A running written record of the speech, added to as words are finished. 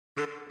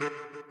Quite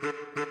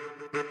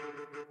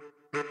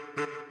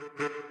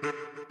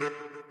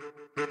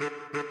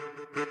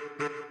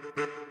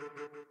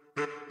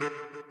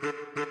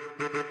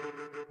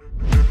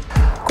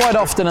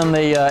often in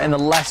the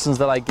lessons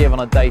that I give on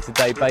a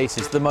day-to-day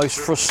basis, the most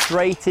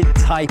frustrated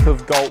type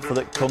of golfer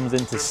that comes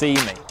in to see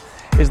me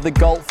is the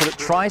golfer that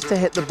tries to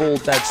hit the ball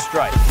dead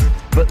straight,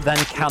 but then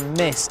can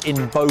miss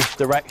in both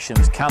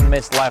directions, can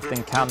miss left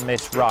and can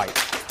miss right.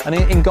 And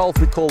in golf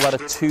we call that a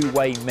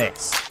two-way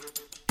miss.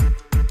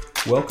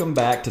 Welcome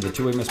back to the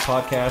Two-Way Miss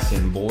podcast,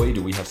 and boy,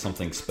 do we have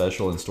something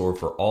special in store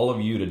for all of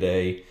you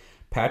today.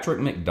 Patrick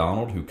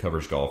McDonald, who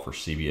covers golf for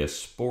CBS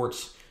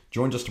Sports,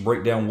 joins us to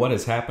break down what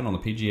has happened on the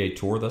PGA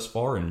Tour thus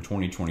far in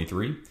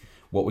 2023,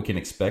 what we can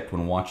expect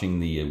when watching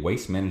the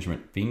Waste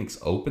Management Phoenix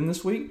Open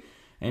this week,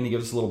 and he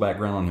gives us a little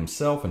background on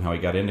himself and how he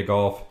got into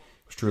golf. It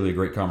was truly a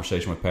great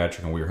conversation with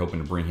Patrick, and we are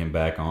hoping to bring him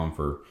back on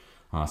for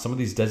some of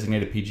these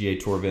designated PGA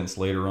Tour events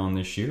later on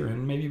this year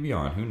and maybe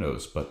beyond, who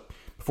knows. But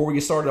before we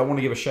get started, I want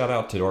to give a shout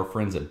out to our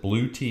friends at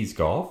Blue Tees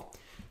Golf.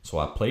 So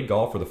I played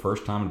golf for the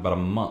first time in about a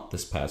month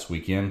this past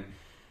weekend,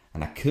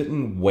 and I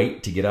couldn't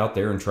wait to get out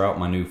there and try out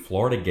my new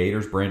Florida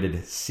Gators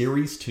branded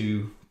Series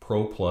 2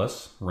 Pro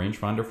Plus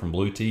rangefinder from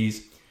Blue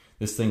Tees.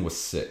 This thing was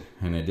sick,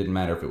 and it didn't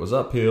matter if it was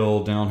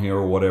uphill, downhill,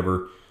 or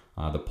whatever.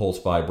 The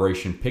pulse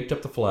vibration picked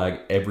up the flag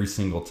every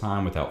single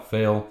time without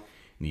fail.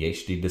 And the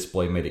HD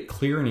display made it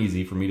clear and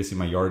easy for me to see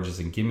my yardages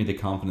and give me the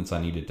confidence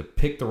I needed to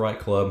pick the right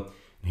club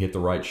and hit the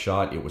right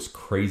shot. It was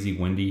crazy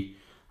windy,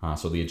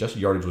 so the adjusted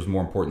yardage was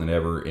more important than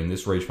ever, and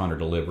this rangefinder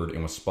delivered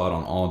and was spot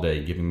on all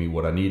day, giving me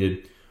what I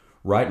needed.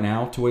 Right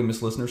now, Two-Way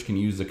Miss listeners can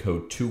use the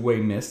code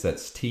Two-Way-Miss,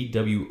 that's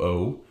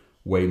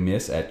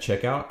TWO-WAY-MISS at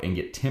checkout, and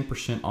get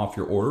 10% off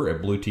your order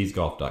at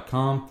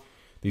BlueTeesGolf.com.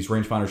 These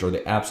rangefinders are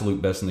the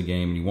absolute best in the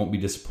game, and you won't be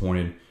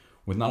disappointed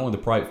with not only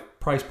the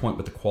price point,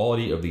 but the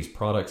quality of these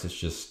products.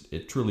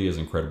 It truly is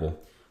incredible.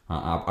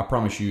 I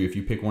promise you, if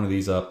you pick one of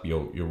these up,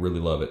 you'll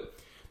really love it.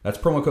 That's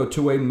promo code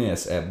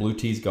Two-Way-Miss at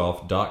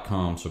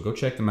BlueTeesGolf.com, so go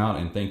check them out,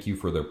 and thank you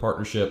for their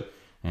partnership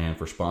and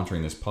for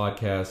sponsoring this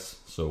podcast.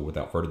 So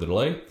without further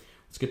delay,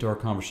 let's get to our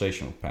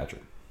conversation with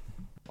Patrick.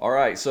 All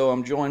right, so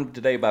I'm joined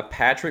today by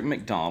Patrick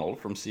McDonald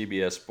from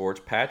CBS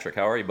Sports. Patrick,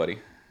 how are you, buddy?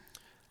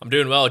 I'm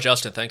doing well,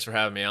 Justin. Thanks for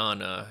having me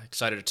on.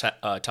 Excited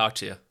to talk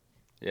to you.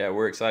 Yeah,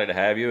 we're excited to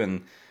have you,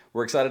 and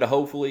we're excited to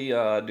hopefully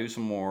do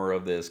some more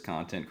of this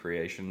content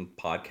creation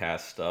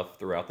podcast stuff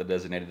throughout the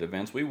designated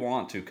events. We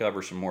want to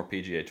cover some more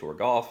PGA Tour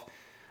golf.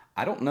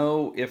 I don't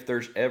know if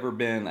there's ever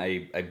been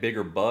a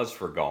bigger buzz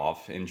for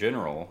golf in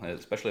general,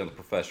 especially on the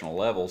professional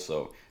level,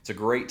 so it's a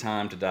great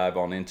time to dive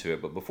on into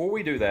it. But before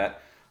we do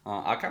that,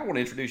 I kind of want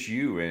to introduce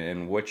you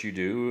and what you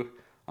do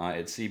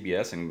at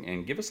CBS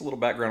and give us a little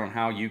background on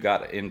how you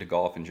got into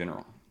golf in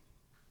general.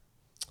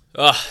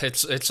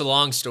 It's a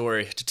long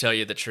story, to tell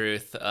you the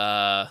truth.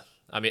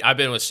 I've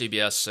been with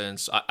CBS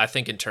since, I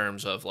think in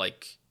terms of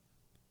like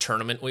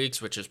tournament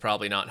weeks, which is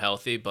probably not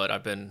healthy, but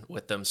I've been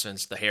with them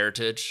since the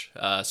Heritage,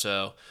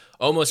 so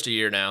almost a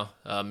year now,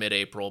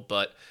 mid-April.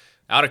 But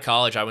out of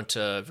college, I went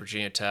to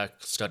Virginia Tech,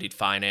 studied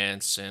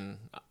finance, and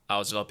I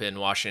was up in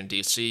Washington,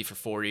 D.C. for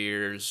 4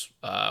 years,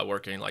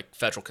 working like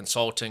federal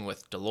consulting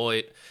with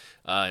Deloitte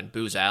and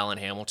Booz Allen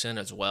Hamilton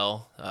as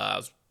well. I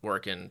was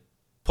working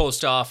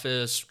post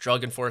office,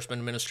 Drug Enforcement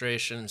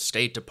Administration,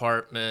 State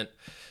Department,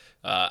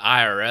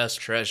 IRS,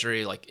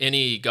 Treasury, like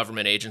any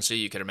government agency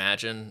you could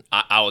imagine,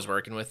 I was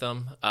working with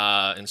them.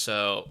 And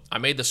so I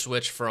made the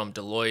switch from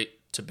Deloitte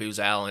to Booz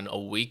Allen a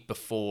week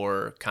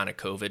before kind of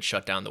COVID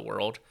shut down the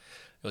world.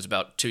 It was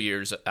about 2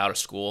 years out of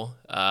school.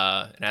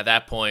 And at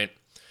that point,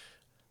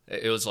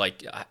 it was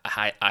like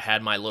I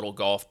had my little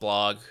golf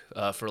blog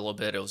for a little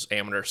bit. It was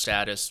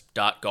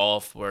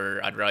amateurstatus.golf,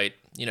 where I'd write,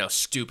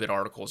 stupid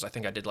articles. I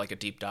think I did like a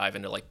deep dive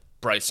into like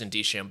Bryson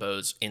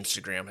DeChambeau's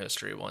Instagram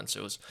history once.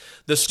 It was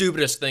the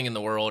stupidest thing in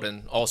the world,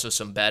 and also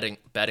some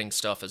betting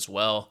stuff as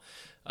well.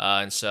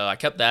 And so I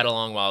kept that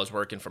along while I was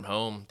working from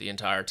home the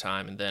entire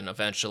time. And then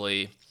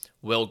eventually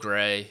Will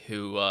Gray,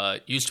 who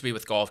used to be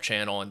with Golf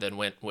Channel and then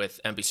went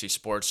with NBC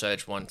Sports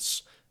Edge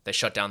once they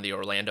shut down the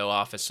Orlando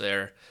office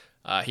there,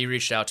 he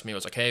reached out to me,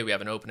 was like, hey, we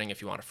have an opening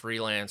if you want to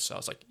freelance. So I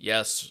was like,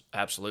 yes,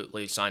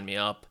 absolutely, sign me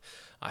up.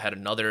 I had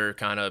another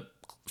kind of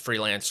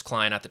freelance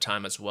client at the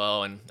time as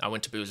well, and I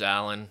went to Booz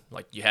Allen.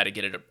 Like, you had to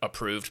get it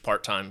approved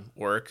part-time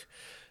work.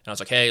 And I was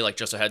like, hey, like,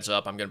 just a heads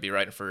up, I'm going to be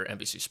writing for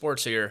NBC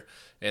Sports here.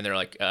 And they're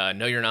like,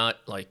 no, you're not.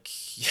 Like,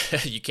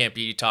 you can't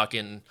be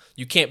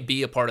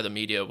a part of the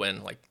media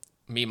when, like,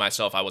 me,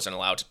 myself, I wasn't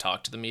allowed to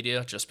talk to the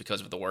media just because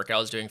of the work I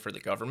was doing for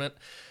the government.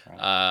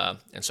 Right.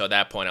 And so at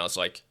that point, I was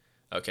like,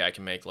 okay, I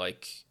can make,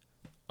 like,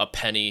 a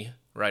penny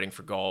writing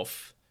for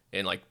golf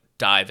and, like,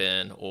 dive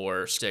in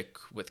or stick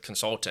with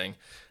consulting.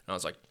 And I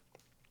was like,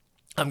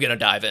 I'm going to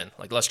dive in.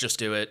 Like, let's just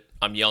do it.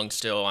 I'm young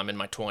still. I'm in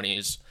my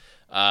 20s.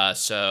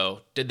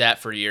 So did that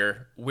for a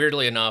year.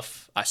 Weirdly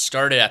enough, I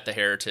started at the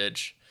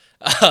Heritage.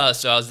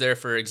 So I was there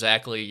for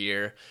exactly a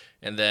year.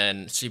 And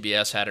then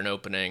CBS had an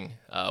opening.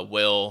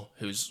 Will,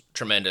 who's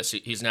tremendous,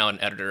 he's now an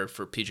editor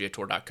for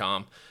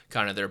PGAtour.com,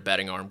 kind of their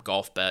betting arm,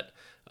 Golf Bet.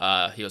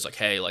 He was like,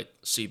 hey, like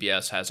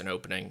CBS has an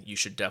opening. You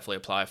should definitely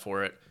apply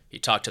for it. He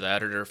talked to the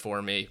editor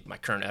for me, my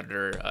current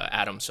editor,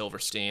 Adam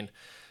Silverstein.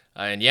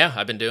 And yeah,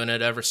 I've been doing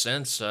it ever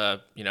since.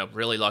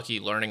 Really lucky,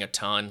 learning a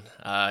ton.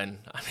 And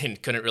I mean,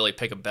 couldn't really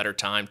pick a better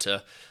time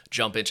to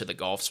jump into the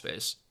golf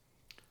space.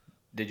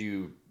 Did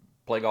you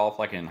play golf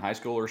like in high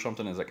school or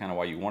something? Is that kind of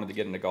why you wanted to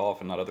get into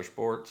golf and not other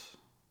sports?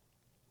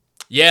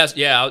 Yes,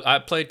 yeah, I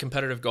played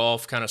competitive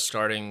golf kind of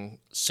starting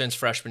since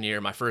freshman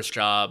year. My first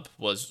job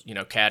was,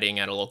 caddying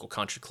at a local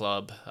country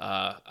club.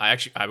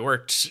 I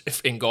worked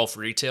in golf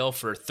retail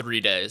for 3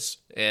 days,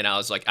 and I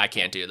was like, I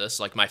can't do this.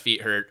 Like, my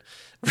feet hurt.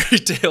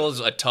 Retail is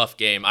a tough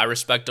game. I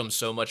respect them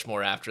so much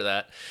more after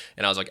that,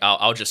 and I was like,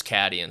 I'll just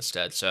caddy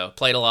instead. So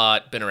played a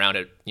lot, been around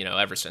it,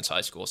 ever since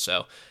high school.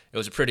 So it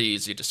was a pretty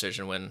easy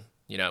decision when,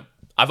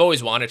 I've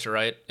always wanted to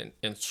write.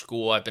 In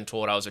school, I've been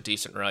told I was a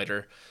decent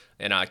writer.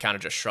 And I kind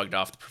of just shrugged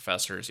off the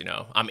professors,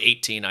 I'm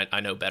 18, I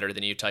know better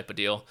than you type of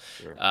deal.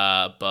 Sure.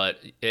 But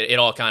it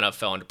all kind of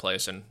fell into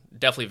place, and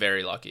definitely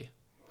very lucky.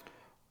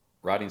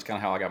 Writing's kind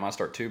of how I got my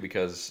start too,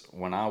 because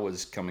when I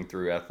was coming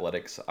through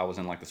athletics, I was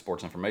in like the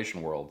sports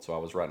information world. So I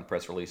was writing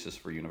press releases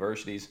for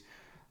universities.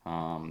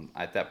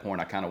 At that point,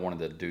 I kind of wanted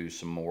to do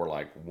some more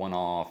like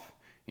one-off,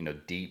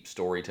 deep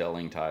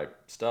storytelling type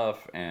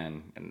stuff.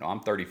 And I'm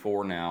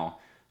 34 now.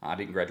 I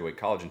didn't graduate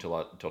college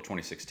until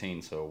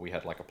 2016, so we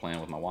had like a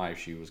plan with my wife.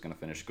 She was going to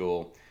finish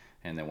school,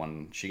 and then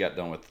when she got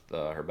done with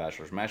her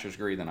master's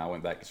degree, then I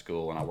went back to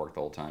school and I worked the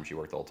whole time. She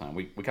worked the whole time.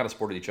 We kind of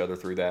supported each other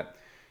through that.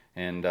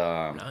 And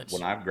Nice.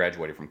 When I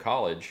graduated from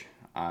college,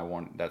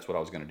 that's what I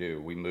was going to do.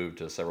 We moved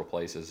to several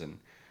places and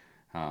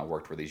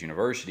worked for these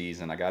universities,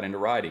 and I got into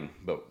writing.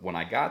 But when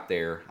I got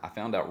there, I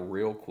found out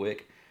real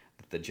quick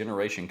that the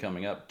generation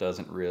coming up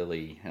doesn't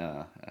really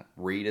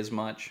read as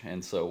much,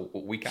 and so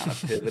we kind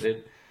of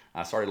pivoted.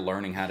 I started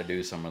learning how to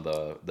do some of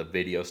the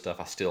video stuff.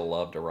 I still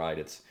love to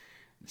write.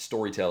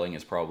 Storytelling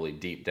is probably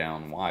deep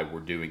down why we're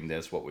doing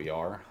this, what we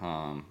are.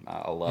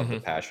 I love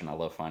the passion. I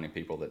love finding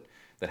people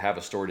that have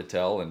a story to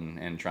tell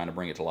and trying to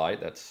bring it to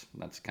light. That's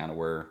kind of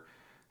where,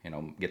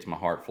 gets my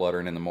heart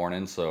fluttering in the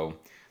morning. So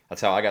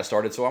that's how I got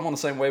started. So I'm on the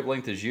same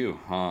wavelength as you,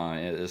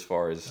 as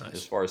far as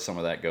some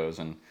of that goes.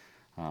 And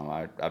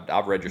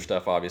I've read your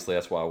stuff, obviously.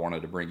 That's why I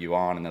wanted to bring you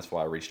on, and that's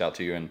why I reached out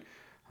to you. And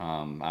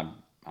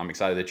I'm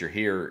excited that you're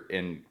here.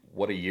 And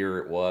what a year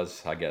it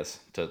was, I guess,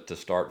 to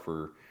start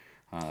for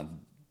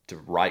to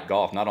write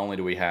golf. Not only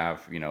do we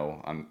have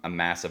a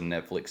massive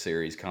Netflix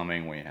series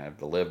coming, we have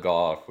the Live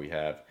Golf, we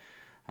have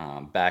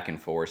Back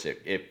and Forth.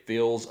 It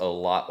feels a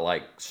lot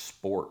like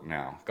sport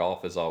now.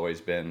 Golf has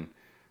always been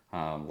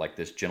like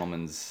this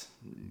gentleman's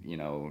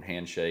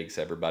handshakes.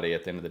 Everybody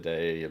at the end of the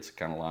day, it's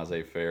kind of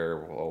laissez-faire.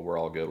 Well, we're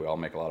all good. We all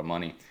make a lot of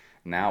money.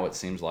 Now it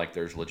seems like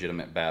there's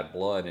legitimate bad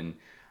blood, and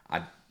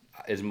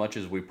as much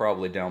as we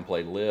probably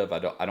downplayed Live, I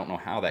don't know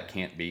how that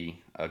can't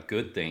be a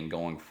good thing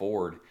going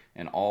forward,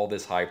 and all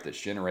this hype that's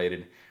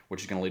generated,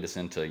 which is going to lead us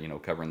into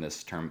covering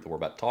this term that we're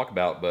about to talk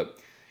about. But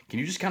can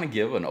you just kind of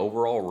give an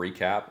overall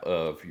recap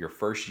of your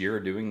first year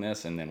doing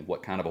this, and then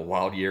what kind of a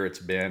wild year it's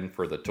been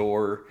for the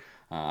tour?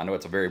 I know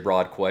it's a very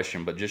broad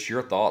question, but just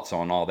your thoughts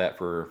on all that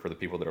for the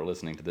people that are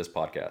listening to this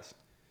podcast.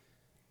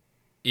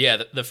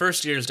 Yeah, the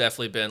first year has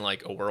definitely been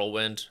like a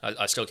whirlwind.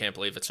 I still can't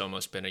believe it's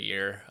almost been a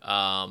year.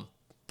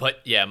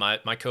 But yeah,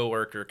 my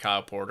coworker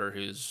Kyle Porter,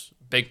 who's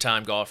big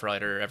time golf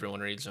writer,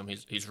 everyone reads him.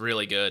 He's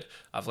really good.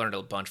 I've learned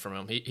a bunch from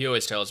him. He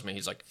always tells me,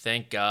 he's like,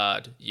 thank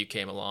God you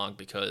came along,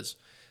 because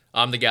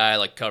I'm the guy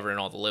like covering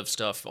all the Live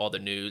stuff, all the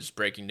news,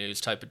 breaking news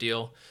type of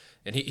deal,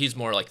 and he's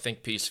more like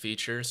think piece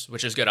features,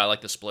 which is good. I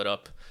like the split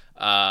up,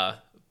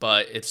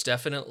 but it's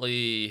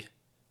definitely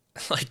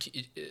like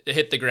it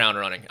hit the ground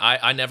running.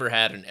 I never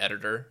had an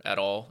editor at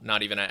all,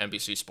 not even at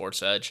NBC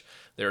Sports Edge.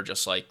 They were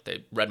just like,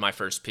 they read my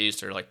first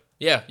piece. They're like,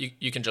 yeah,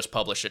 you can just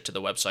publish it to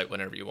the website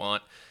whenever you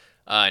want.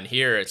 And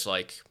here it's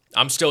like,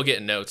 I'm still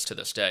getting notes to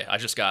this day. I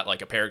just got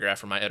like a paragraph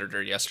from my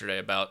editor yesterday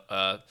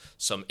about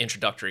some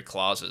introductory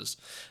clauses.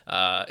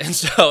 And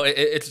so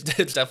it's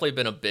definitely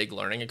been a big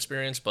learning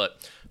experience.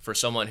 But for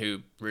someone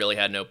who really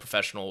had no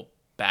professional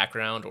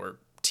background or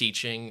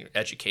teaching,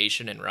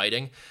 education, and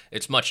writing,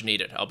 it's much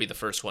needed. I'll be the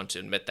first one to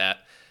admit that.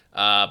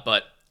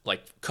 But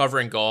like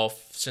covering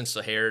golf since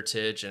the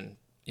Heritage, and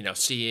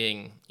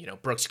seeing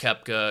Brooks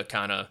Koepka,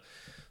 kind of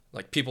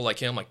like people like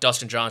him, like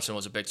Dustin Johnson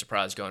was a big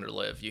surprise going to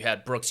Live. You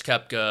had Brooks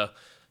Koepka,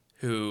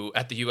 who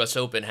at the U.S.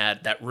 Open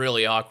had that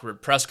really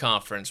awkward press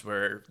conference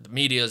where the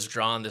media's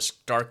drawn this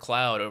dark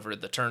cloud over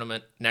the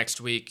tournament.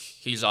 Next week,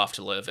 he's off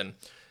to Live. And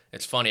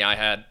it's funny, I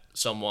had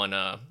someone,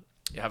 I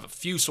have a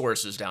few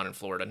sources down in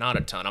Florida, not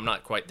a ton. I'm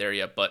not quite there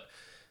yet, but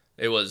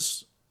it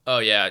was, oh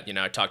yeah,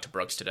 I talked to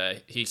Brooks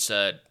today. He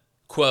said,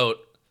 quote,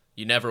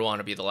 "You never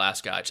want to be the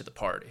last guy to the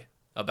party,"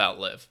 about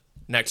Live.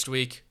 Next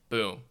week,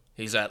 boom,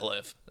 he's at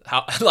Live.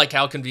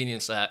 How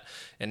convenient is that?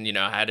 And,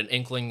 I had an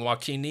inkling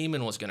Joaquin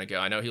Niemann was going to go.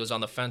 I know he was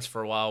on the fence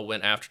for a while,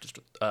 went after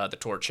the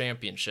Tour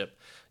Championship.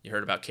 You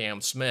heard about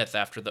Cam Smith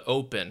after the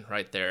Open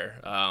right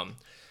there.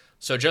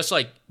 So just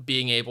like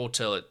being able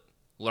to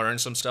learn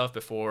some stuff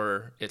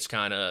before it's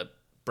kind of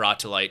brought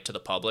to light to the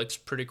public's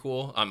pretty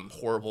cool. I'm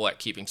horrible at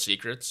keeping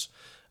secrets,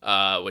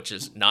 which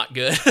is not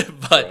good,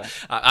 but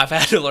Right. I've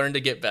had to learn to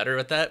get better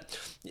at that.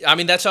 I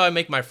mean, that's how I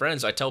make my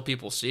friends. I tell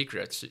people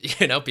secrets.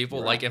 People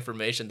Right. like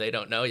information they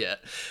don't know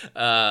yet.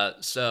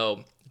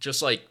 So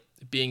just like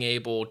being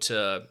able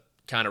to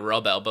kind of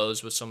rub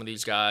elbows with some of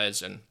these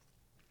guys and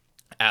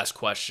ask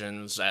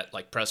questions at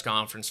like press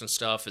conference and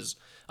stuff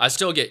I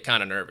still get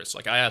kind of nervous.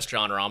 Like I asked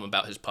John Rahm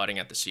about his putting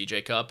at the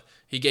CJ Cup.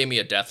 He gave me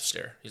a death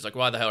stare. He's like,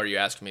 "Why the hell are you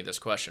asking me this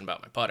question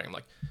about my putting?" I'm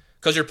like,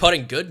 "Because you're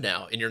putting good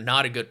now and you're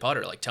not a good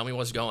putter. Like tell me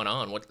what's going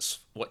on.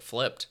 What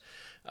flipped?"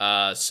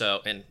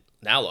 And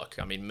now look,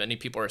 I mean, many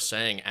people are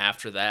saying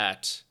after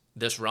that,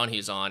 this run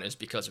he's on is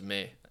because of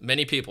me.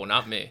 Many people,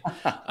 not me.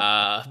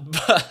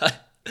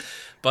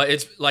 But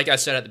it's like I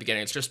said at the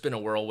beginning, it's just been a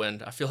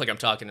whirlwind. I feel like I'm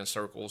talking in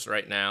circles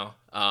right now.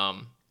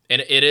 And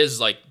it is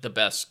like the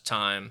best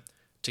time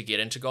to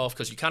get into golf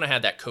because you kind of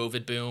had that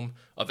COVID boom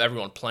of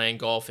everyone playing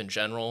golf in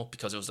general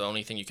because it was the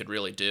only thing you could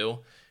really do.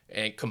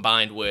 And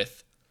combined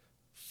with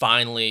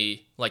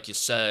finally, like you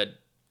said,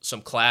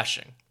 some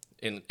clashing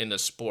in the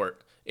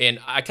sport. And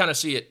I kind of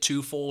see it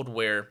twofold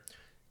where,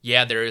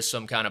 yeah, there is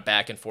some kind of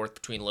back and forth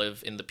between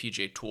LIV and the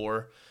PGA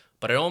Tour,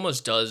 but it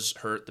almost does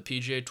hurt the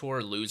PGA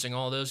Tour losing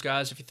all those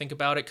guys if you think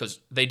about it, because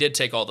they did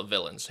take all the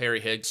villains.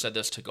 Harry Higgs said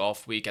this to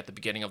Golf Week at the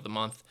beginning of the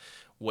month,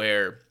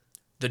 where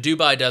the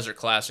Dubai Desert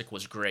Classic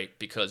was great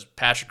because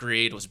Patrick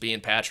Reed was being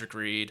Patrick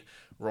Reed,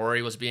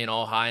 Rory was being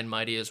all high and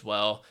mighty as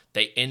well.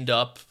 They end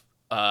up,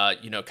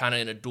 kind of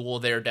in a duel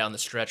there down the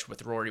stretch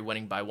with Rory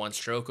winning by one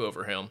stroke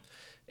over him.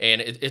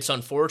 And it's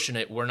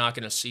unfortunate we're not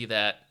going to see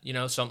that,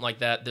 something like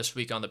that this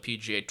week on the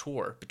PGA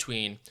Tour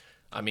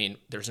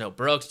there's no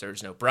Brooks,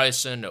 there's no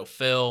Bryson, no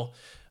Phil,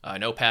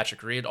 no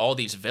Patrick Reed, all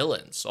these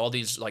villains, all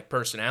these like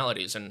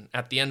personalities. And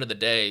at the end of the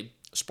day,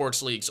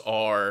 sports leagues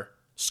are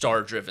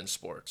star-driven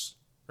sports,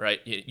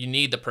 right? You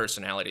need the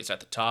personalities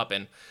at the top.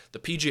 And the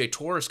PGA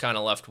Tour is kind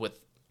of left with,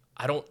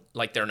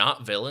 they're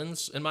not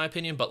villains in my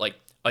opinion, but like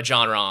a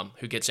John Rahm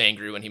who gets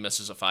angry when he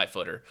misses a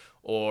 5-footer,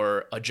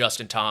 or a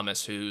Justin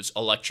Thomas who's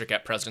electric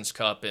at President's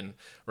Cup and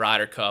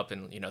Ryder Cup,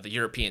 and the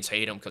Europeans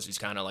hate him because he's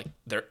kind of like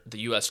the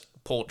U.S.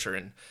 Poulter,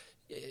 and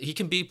he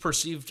can be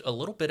perceived a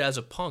little bit as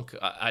a punk,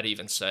 I'd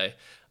even say.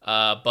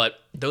 But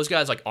those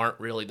guys like aren't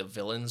really the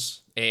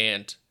villains,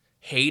 and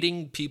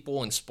hating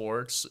people in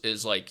sports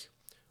is like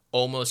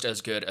almost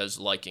as good as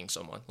liking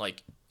someone.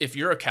 Like if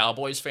you're a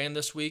Cowboys fan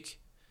this week,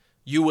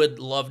 you would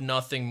love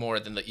nothing more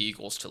than the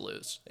Eagles to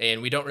lose.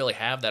 And we don't really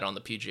have that on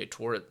the PGA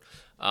Tour.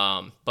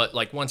 But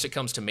like once it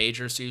comes to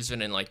major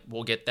season, and like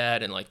we'll get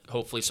that, and like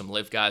hopefully some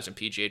LIV guys and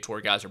PGA Tour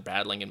guys are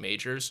battling in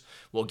majors,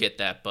 we'll get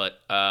that. But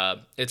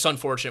it's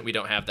unfortunate we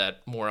don't have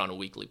that more on a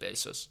weekly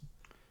basis.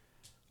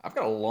 I've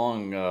got a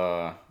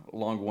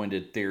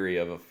long-winded theory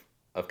of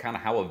kind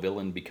of how a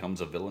villain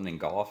becomes a villain in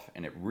golf,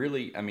 and it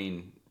really,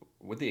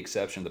 with the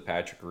exception of the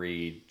Patrick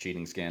Reed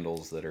cheating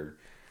scandals that are,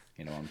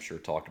 I'm sure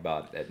talked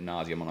about ad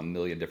nauseum on a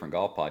million different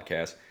golf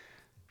podcasts,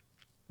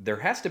 there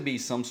has to be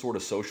some sort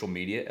of social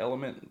media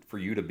element for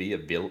you to be a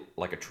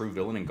true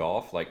villain in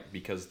golf,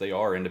 because they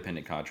are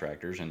independent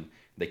contractors and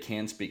they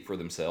can speak for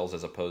themselves,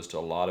 as opposed to a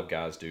lot of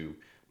guys do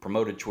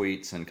promoted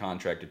tweets and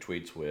contracted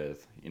tweets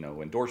with,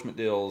 endorsement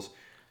deals.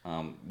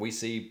 We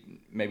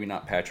see maybe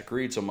not Patrick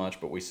Reed so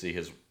much, but we see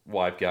his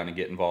wife kind of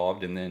get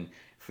involved, and then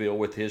Phil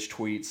with his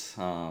tweets,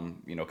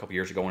 a couple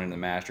years ago in the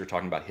Masters,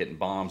 talking about hitting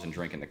bombs and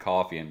drinking the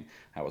coffee and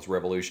how it was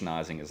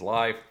revolutionizing his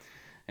life.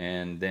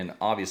 And then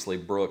obviously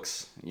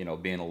Brooks,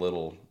 being a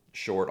little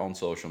short on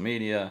social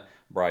media,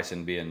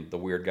 Bryson being the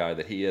weird guy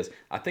that he is.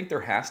 I think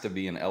there has to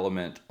be an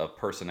element of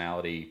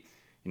personality,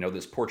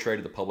 that's portrayed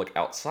to the public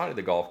outside of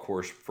the golf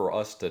course for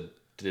us to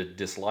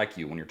dislike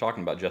you. When you're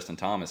talking about Justin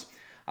Thomas,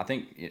 I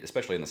think,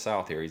 especially in the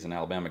South here, he's an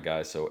Alabama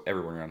guy, so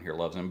everyone around here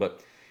loves him.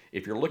 But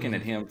if you're looking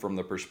at him from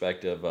the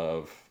perspective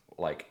of,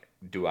 like,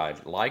 do I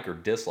like or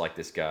dislike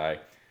this guy,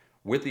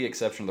 with the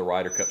exception of the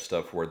Ryder Cup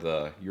stuff where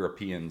the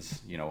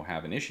Europeans,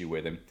 have an issue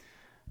with him,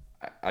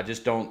 I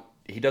just don't.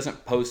 He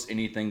doesn't post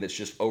anything that's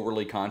just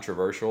overly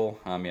controversial.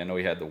 I know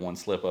he had the one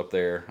slip up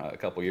there a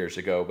couple years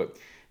ago, but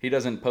he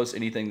doesn't post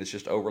anything that's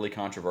just overly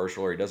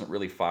controversial, or he doesn't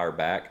really fire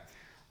back.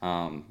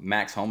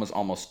 Max Homa is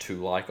almost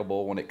too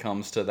likable when it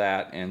comes to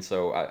that, and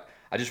so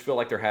I just feel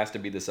like there has to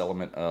be this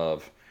element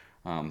of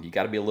you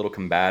got to be a little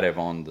combative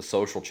on the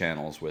social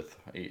channels with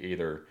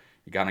either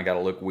you kind of got to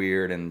look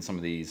weird in some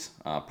of these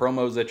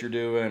promos that you're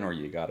doing, or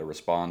you got to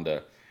respond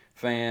to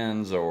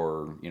fans,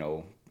 or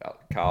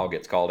Kyle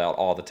gets called out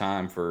all the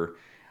time for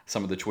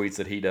some of the tweets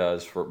that he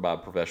does by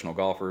professional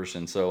golfers,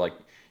 and so like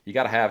you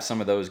got to have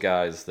some of those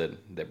guys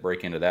that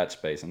break into that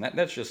space, and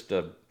that's just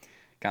a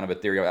kind of a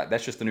theory.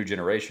 That's just the new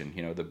generation.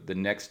 The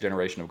next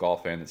generation of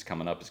golf fan that's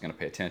coming up is going to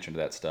pay attention to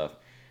that stuff,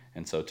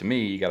 and so to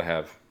me, you got to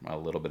have a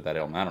little bit of that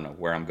element. I don't know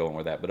where I'm going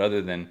with that, but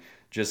other than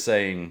just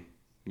saying,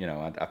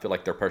 I feel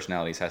like their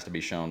personalities has to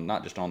be shown,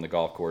 not just on the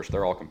golf course.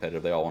 They're all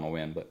competitive. They all want to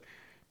win, but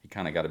you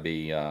kind of got to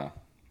be a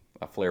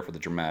flair for the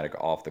dramatic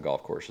off the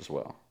golf course as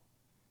well.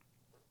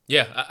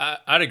 Yeah,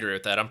 I'd agree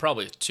with that. I'm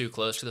probably too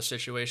close to the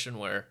situation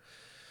where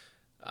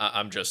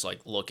I'm just like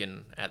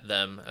looking at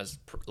them as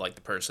like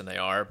the person they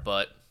are.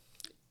 But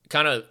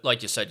kind of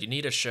like you said, you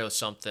need to show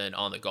something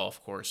on the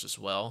golf course as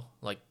well.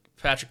 Like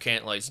Patrick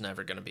Cantlay's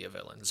never going to be a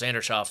villain.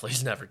 Xander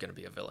Schauffele's never going to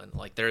be a villain.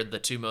 Like they're the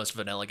two most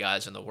vanilla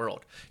guys in the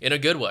world in a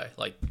good way.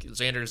 Like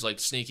Xander's like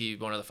sneaky,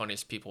 one of the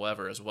funniest people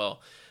ever as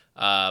well.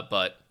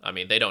 But I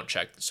mean, they don't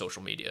check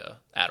social media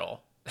at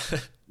all.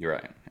 You're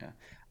right. Yeah.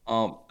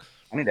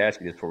 I need to ask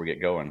you this before we get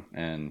going,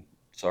 and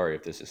sorry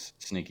if this is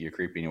sneaky or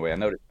creepy anyway. I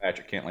noticed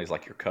Patrick Cantlay is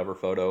like your cover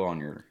photo on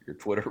your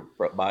Twitter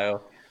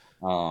bio.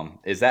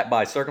 Is that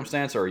by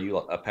circumstance, or are you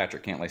a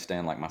Patrick Cantlay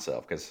stan like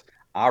myself? Because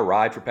I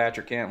ride for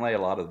Patrick Cantlay. A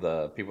lot of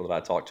the people that I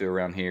talk to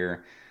around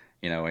here,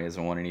 he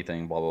hasn't won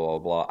anything, blah, blah, blah,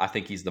 blah. I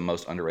think he's the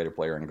most underrated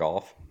player in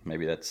golf.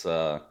 Maybe that's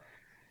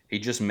he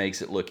just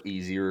makes it look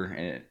easier,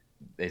 and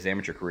his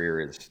amateur career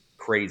is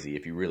crazy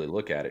if you really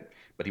look at it.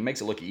 But he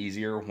makes it look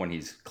easier when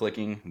he's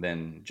clicking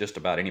than just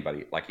about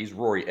anybody. Like he's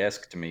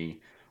Rory-esque to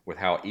me with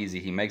how easy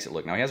he makes it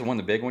look. Now he hasn't won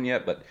the big one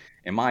yet, but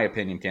in my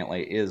opinion,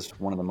 Cantlay is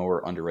one of the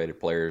more underrated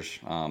players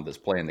that's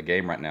playing the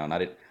game right now. And I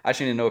just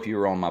didn't know if you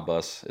were on my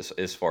bus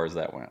as far as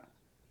that went.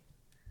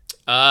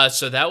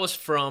 So that was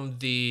from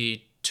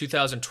the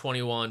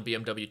 2021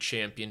 BMW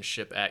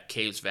Championship at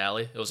Caves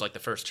Valley. It was like the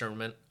first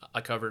tournament I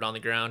covered on the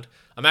ground.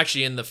 I'm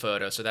actually in the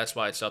photo, so that's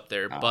why it's up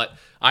there. Oh. But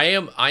I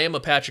am a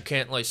Patrick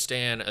Cantlay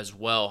stan as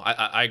well.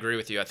 I agree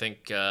with you. I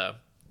think the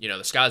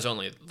sky's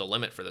only the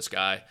limit for this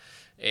guy.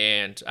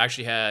 And I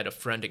actually had a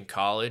friend in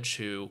college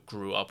who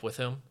grew up with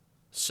him,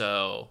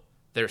 so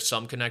there's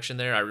some connection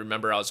there. I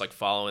remember I was like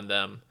following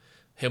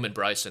him and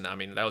Bryson. I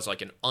mean, that was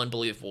like an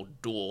unbelievable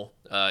duel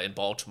in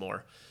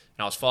Baltimore.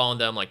 And I was following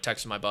them, like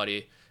texting my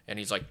buddy, and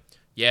he's like,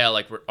 yeah,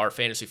 like our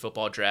fantasy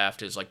football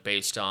draft is like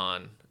based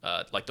on,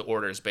 like the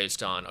order is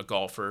based on a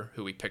golfer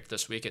who we picked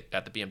this week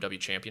at the BMW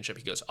Championship.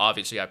 He goes,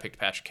 obviously I picked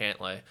Patrick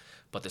Cantlay,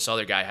 but this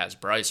other guy has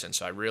Bryson,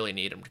 so I really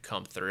need him to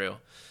come through.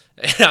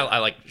 And I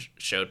like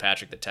showed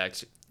Patrick the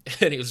text,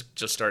 and he was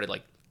just started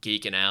like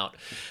geeking out.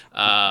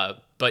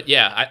 But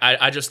yeah,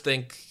 I just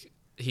think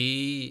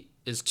he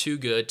is too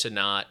good to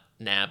not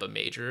nab a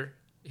major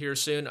here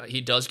soon. He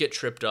does get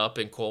tripped up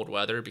in cold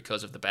weather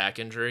because of the back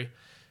injury,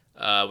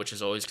 which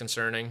is always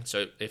concerning.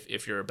 So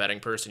if you're a betting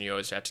person, you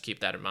always have to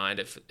keep that in mind.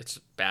 If it's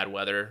bad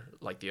weather,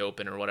 like the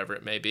Open or whatever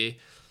it may be,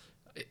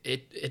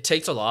 it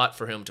takes a lot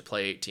for him to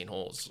play 18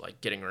 holes, like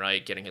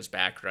getting his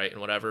back right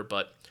and whatever.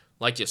 But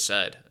like you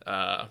said,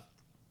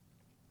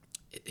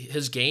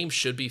 his game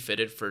should be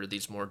fitted for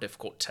these more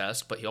difficult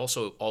tests, but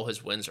all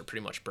his wins are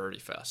pretty much birdie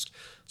fest.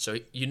 So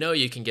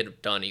you can get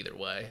it done either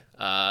way.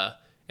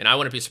 And I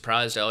wouldn't be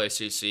surprised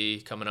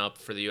LACC coming up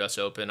for the U.S.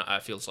 Open, I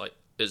feels like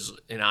is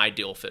an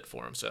ideal fit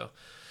for him. So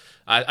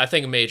I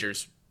think a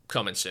major's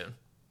coming soon.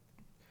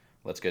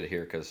 That's good to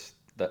hear, because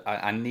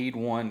I need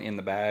one in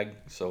the bag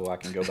so I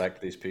can go back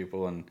to these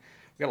people. And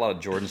we got a lot of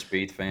Jordan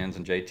Spieth fans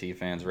and JT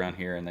fans around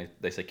here, and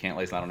they say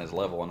Cantlay's not on his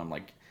level. And I'm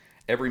like,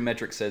 every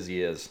metric says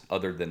he is,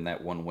 other than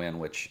that one win,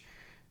 which,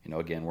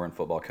 again, we're in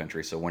football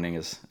country, so winning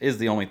is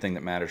the only thing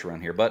that matters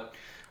around here. But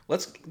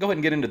let's go ahead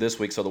and get into this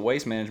week. So the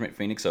Waste Management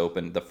Phoenix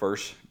Open, the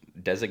first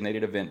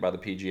designated event by the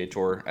PGA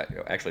Tour.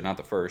 Actually, not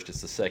the first,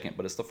 it's the second,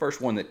 but it's the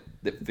first one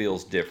that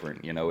feels different.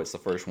 It's the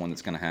first one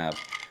that's going to have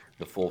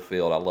the full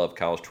field. I love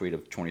Kyle's tweet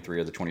of 23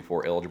 of the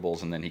 24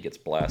 eligibles, and then he gets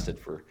blasted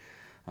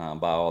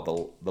by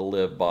all the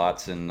live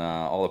bots and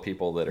all the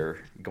people that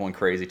are going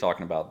crazy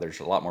talking about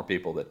there's a lot more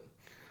people that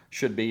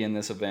should be in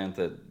this event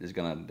that is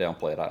going to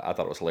downplay it. I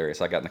thought it was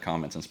hilarious. I got in the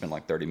comments and spent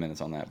like 30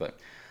 minutes on that. But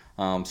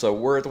so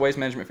we're at the Waste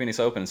Management Phoenix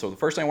Open. So the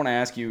first thing I want to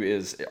ask you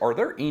is, are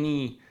there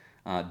any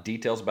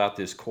details about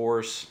this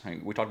course?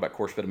 We talked about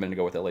course fit a minute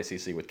ago with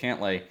LACC with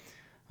Cantlay.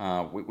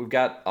 We've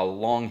got a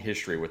long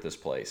history with this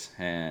place.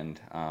 And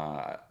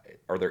are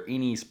there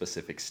any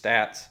specific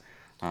stats?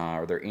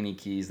 Are there any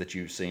keys that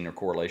you've seen or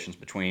correlations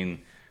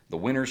between the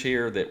winners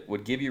here that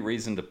would give you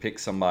reason to pick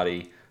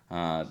somebody,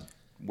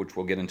 which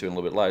we'll get into in a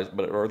little bit later?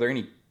 But are there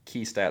any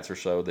key stats or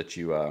so that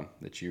you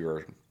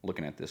are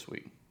looking at this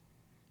week?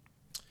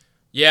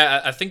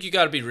 Yeah, I think you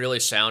got to be really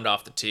sound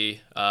off the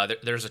tee.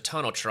 There's a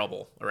ton of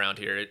trouble around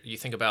here. You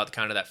think about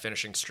kind of that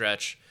finishing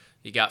stretch.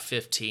 You got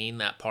 15,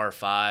 that par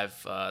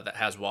 5 that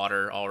has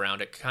water all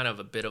around it, kind of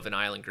a bit of an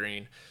island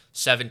green.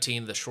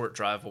 17, the short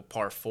drivable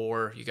par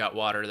 4. You got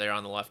water there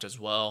on the left as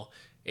well.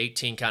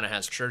 18 kind of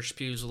has church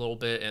pews a little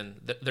bit,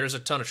 and there's a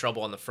ton of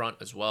trouble on the front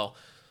as well.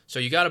 So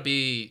you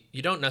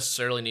don't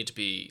necessarily need to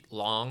be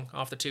long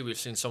off the tee. We've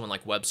seen someone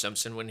like Webb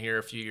Simpson win here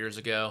a few years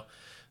ago.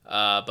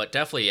 But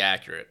definitely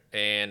accurate.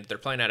 And they're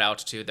playing at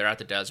altitude. They're at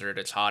the desert.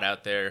 It's hot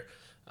out there.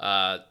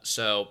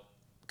 So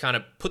kind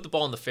of put the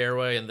ball in the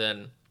fairway. And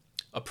then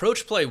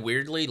approach play,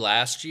 weirdly,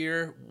 last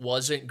year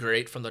wasn't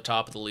great from the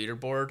top of the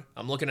leaderboard.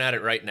 I'm looking at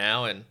it right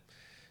now, and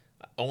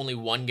only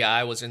one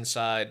guy was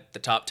inside the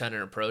top 10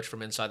 in approach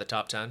from inside the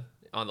top 10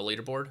 on the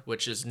leaderboard,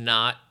 which is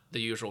not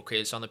the usual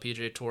case on the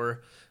PGA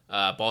Tour.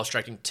 Ball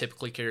striking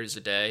typically carries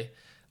the day.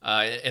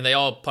 And they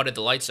all putted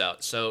the lights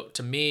out. So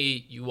to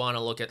me, you want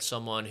to look at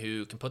someone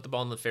who can put the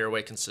ball in the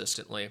fairway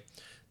consistently.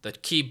 The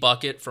key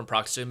bucket from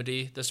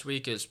proximity this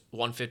week is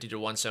 150 to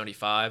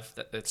 175.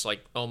 It's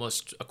like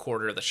almost a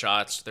quarter of the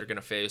shots they're going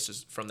to face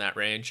is from that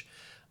range.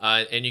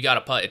 And you got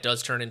to putt. It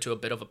does turn into a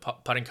bit of a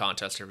putting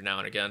contest every now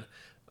and again,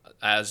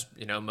 as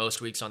you know, most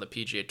weeks on the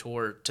PGA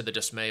Tour, to the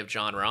dismay of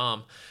Jon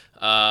Rahm.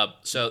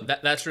 So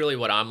that's really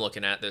what I'm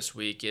looking at this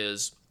week.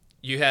 Is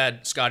you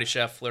had Scotty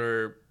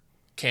Scheffler,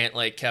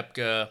 Cantlay,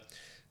 Koepka,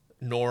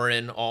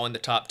 Noren all in the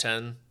top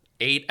 10.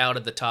 8 out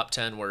of the top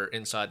 10 were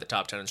inside the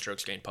top 10 in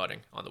strokes gained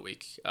putting on the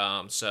week.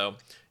 So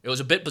it was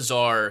a bit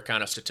bizarre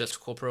kind of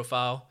statistical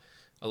profile.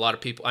 A lot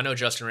of people, I know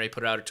Justin Ray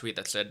put out a tweet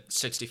that said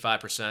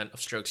 65% of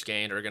strokes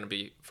gained are going to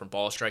be from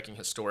ball striking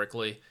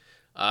historically.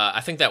 I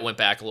think that went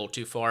back a little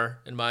too far,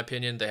 in my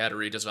opinion. They had a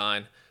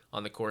redesign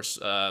on the course,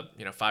 5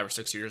 or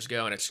 6 years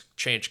ago, and it's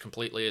changed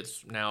completely.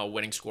 It's now a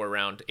winning score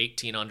around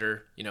 18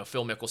 under.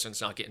 Phil Mickelson's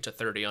not getting to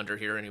 30 under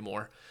here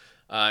anymore.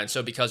 And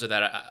so because of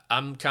that,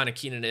 I'm kind of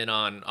keening in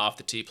on off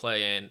the tee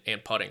play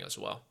and putting as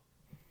well.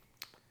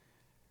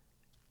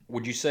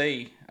 Would you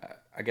say,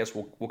 I guess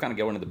we'll kind of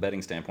go into the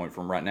betting standpoint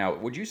from right now.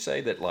 Would you say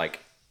that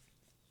like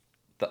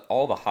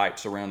all the hype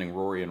surrounding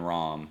Rory and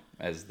Rahm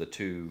as the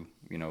two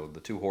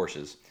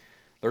horses,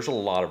 there's a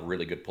lot of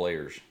really good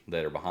players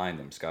that are behind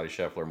them. Scotty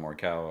Scheffler,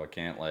 Morikawa,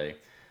 Cantlay.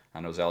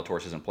 I know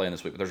Zalatoris isn't playing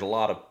this week, but there's a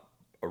lot of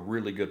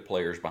really good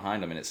players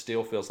behind them, and it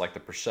still feels like the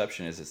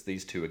perception is it's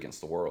these two against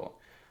the world.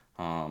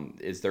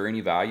 Is there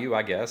any value,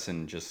 I guess,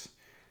 in just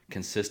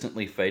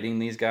consistently fading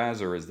these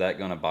guys, or is that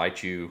going to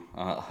bite you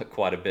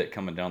quite a bit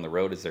coming down the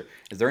road? Is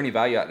there any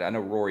value? I know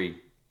Rory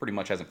pretty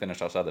much hasn't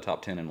finished outside the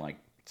top 10 in like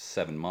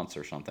 7 months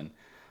or something.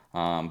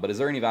 But is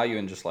there any value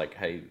in just like,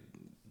 hey,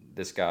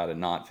 this guy to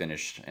not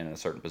finish in a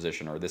certain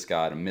position, or this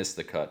guy to miss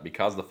the cut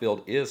because the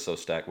field is so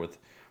stacked with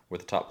the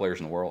top players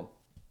in the world?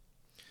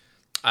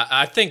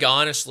 I think,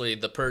 honestly,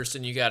 the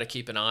person you got to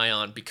keep an eye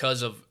on,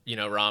 because of,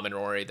 Rahm and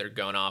Rory, they're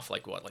going off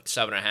like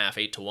 7.5,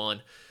 8 to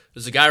 1.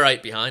 There's a guy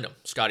right behind him,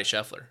 Scotty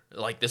Scheffler.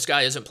 Like, this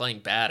guy isn't playing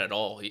bad at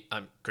all.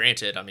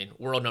 Granted,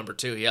 world number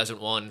 2, he hasn't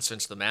won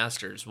since the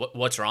Masters.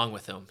 What's wrong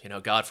with him?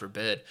 God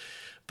forbid.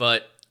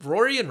 But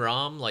Rory and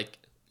Rahm, like,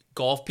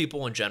 golf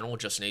people in general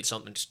just need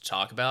something to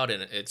talk about,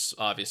 and it's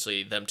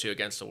obviously them two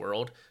against the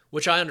world,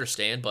 which I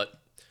understand, but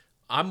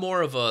I'm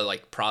more of a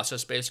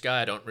process-based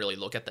guy. I don't really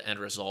look at the end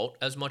result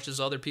as much as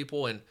other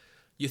people. And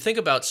you think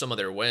about some of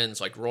their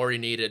wins, like Rory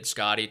needed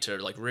Scotty to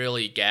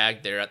really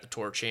gag there at the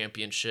Tour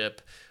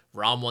Championship.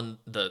 Rahm won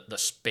the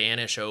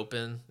Spanish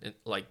Open,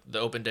 the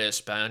Open de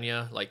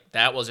España.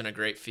 That wasn't a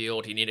great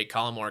field. He needed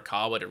Collin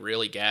Morikawa to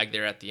really gag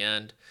there at the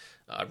end.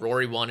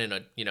 Rory won in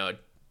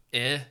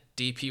a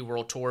DP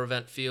World Tour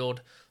event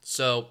field.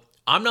 So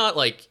I'm not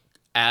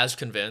as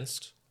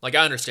convinced. I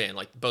understand,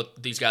 both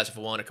these guys have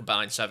won a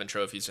combined 7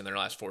 trophies in their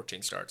last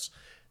 14 starts.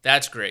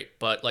 That's great.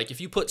 But, if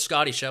you put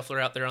Scotty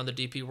Scheffler out there on the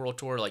DP World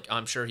Tour,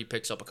 I'm sure he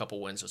picks up a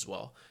couple wins as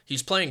well.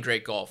 He's playing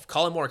great golf.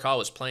 Collin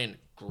Morikawa is playing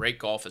great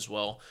golf as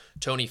well.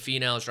 Tony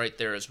Finau is right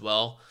there as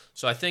well.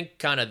 So I think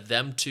kind of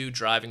them two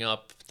driving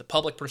up the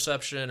public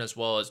perception, as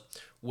well as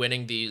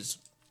winning these,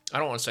 I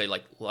don't want to say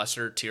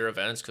lesser tier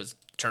events, because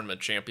Tournament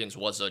of Champions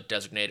was a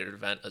designated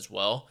event as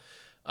well.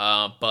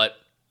 But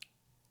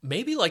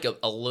maybe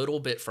a little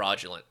bit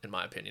fraudulent, in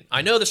my opinion.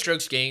 I know the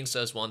strokes gained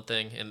says one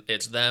thing, and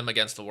it's them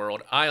against the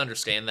world. I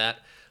understand that.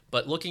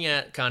 But looking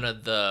at kind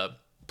of the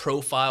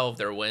profile of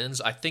their wins,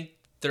 I think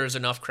there's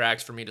enough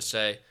cracks for me to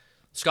say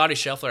Scotty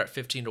Scheffler at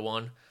 15 to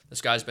 1.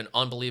 This guy's been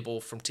unbelievable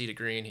from tee to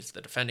green. He's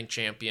the defending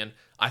champion.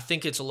 I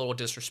think it's a little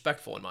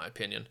disrespectful, in my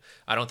opinion.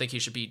 I don't think he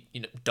should be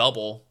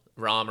double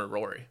Rahm or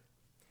Rory.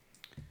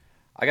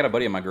 I got a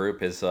buddy in my group.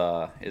 His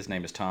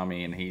name is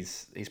Tommy, and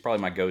he's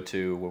probably my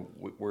go-to.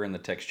 We're in the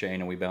text chain,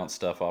 and we bounce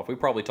stuff off. We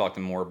probably talk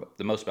the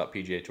most about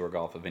PGA Tour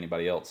golf of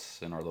anybody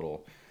else in our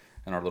little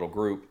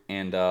group.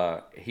 And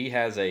he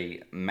has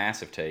a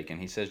massive take, and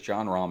he says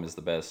Jon Rahm is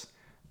the best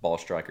ball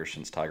striker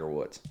since Tiger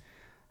Woods.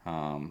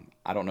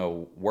 I don't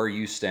know where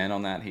you stand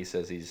on that. He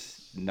says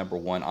he's number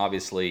one.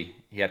 Obviously,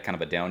 he had kind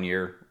of a down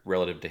year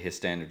relative to his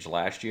standards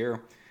last year,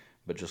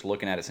 but just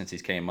looking at it since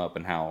he's came up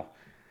and how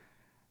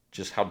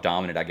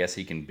dominant I guess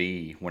he can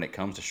be when it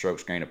comes to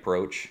strokes gain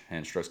approach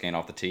and strokes gain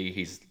off the tee.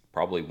 He's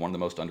probably one of the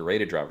most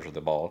underrated drivers of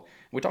the ball.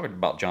 We talked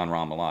about Jon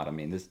Rahm a lot.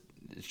 This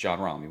is Jon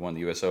Rahm. He won the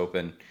U.S.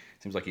 Open.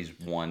 Seems like he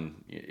would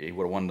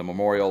have won the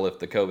Memorial if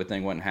the COVID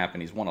thing wouldn't happen.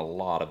 He's won a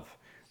lot of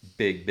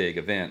big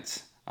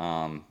events.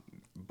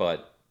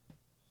 But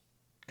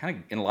kind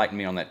of enlighten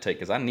me on that take,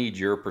 because I need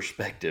your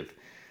perspective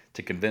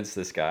to convince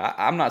this guy.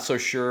 I'm not so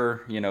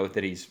sure,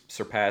 that he's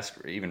surpassed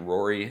even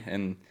Rory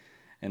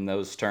in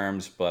those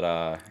terms,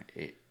 but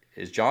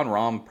is Jon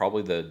Rahm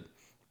probably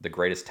the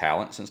greatest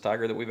talent since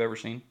Tiger that we've ever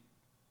seen?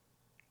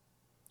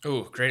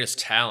 Ooh, greatest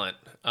talent.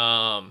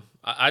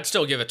 I'd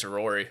still give it to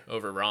Rory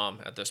over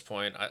Rahm at this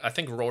point. I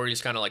think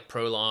Rory's kind of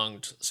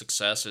prolonged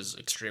success is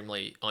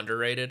extremely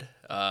underrated.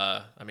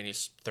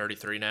 He's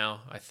 33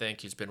 now. I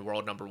think he's been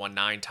world number 1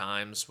 9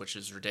 times, which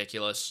is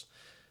ridiculous.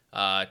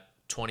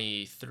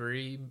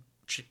 23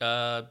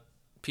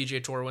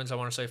 PGA Tour wins, I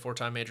want to say,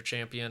 4-time major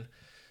champion.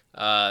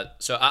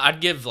 So I'd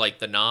give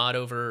the nod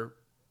over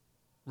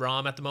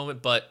Rahm at the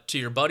moment. But to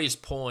your buddy's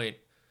point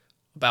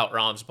about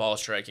Rahm's ball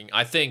striking,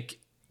 I think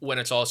when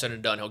it's all said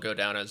and done, he'll go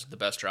down as the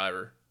best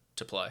driver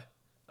to play.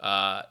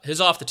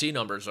 His off the tee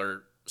numbers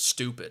are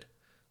stupid.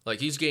 Like,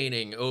 he's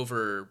gaining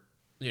over,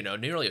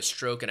 nearly a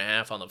stroke and a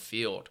half on the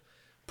field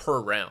per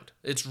round.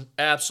 It's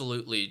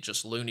absolutely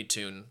just Looney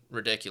Tune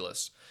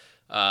ridiculous.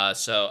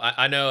 So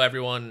I know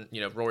everyone,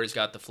 Rory's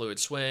got the fluid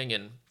swing,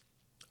 and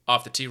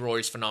off the tee,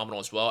 Rory's phenomenal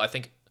as well. I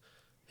think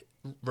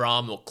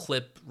Rahm will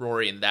clip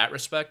Rory in that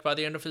respect by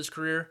the end of his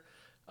career.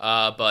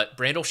 But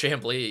Brandel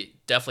Chambly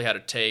definitely had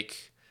a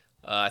take,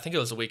 I think it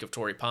was the week of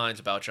Torrey Pines,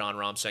 about Jon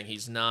Rahm, saying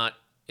he's not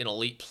an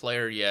elite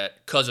player yet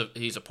because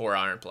he's a poor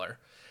iron player.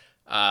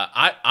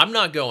 I'm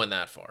not going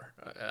that far.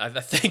 I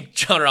think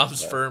Jon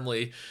Rahm's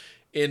firmly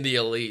in the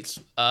elites.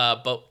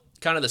 But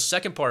kind of the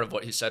second part of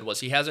what he said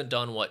was he hasn't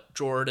done what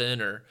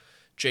Jordan or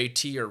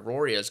JT or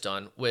Rory has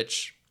done,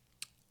 which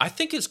I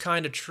think is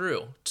kind of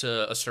true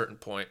to a certain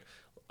point.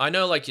 I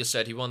know, like you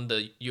said, he won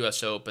the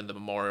U.S. Open, the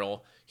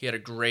Memorial. He had a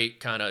great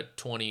kind of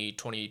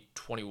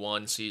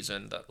 2021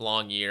 season, that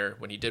long year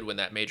when he did win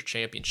that major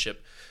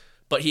championship.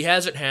 But he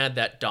hasn't had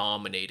that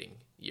dominating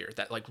year,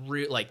 that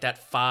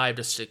that 5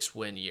 to 6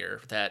 win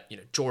year that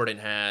Jordan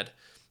had,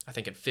 I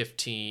think in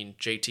 15,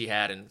 JT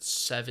had in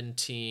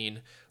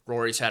 17,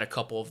 Rory's had a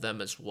couple of them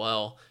as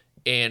well.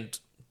 And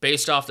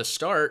based off the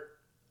start,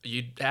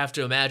 you'd have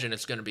to imagine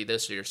it's going to be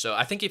this year. So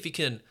I think if he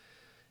can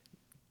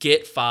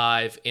get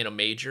 5 in a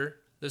major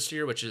this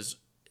year, which is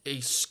a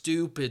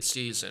stupid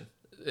season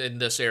in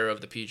this era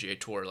of the PGA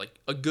Tour, like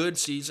a good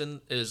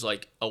season is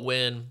like a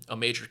win, a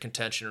major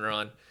contention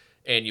run,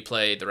 and you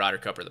play the Ryder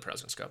Cup or the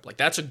President's Cup. Like,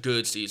 that's a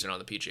good season on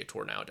the PGA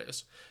Tour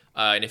nowadays.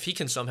 And if he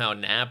can somehow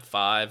nab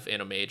 5 in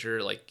a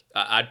major, like,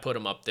 I'd put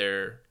him up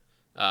there.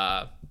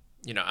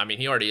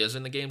 He already is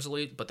in the game's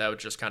elite, but that would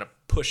just kind of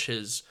push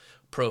his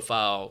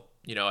profile,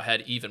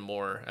 ahead even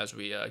more as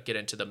we get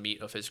into the meat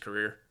of his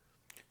career.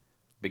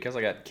 Because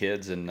I got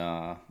kids and,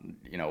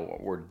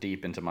 we're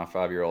deep into my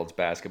 5-year-old's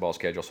basketball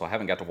schedule, so I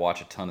haven't got to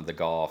watch a ton of the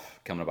golf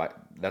coming about.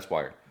 That's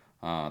why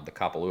the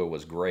Kapalua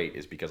was great,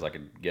 is because I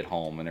could get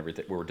home and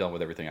everything. We were done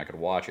with everything. I could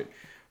watch it.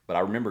 But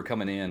I remember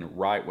coming in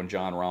right when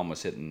Jon Rahm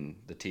was hitting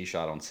the tee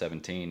shot on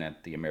 17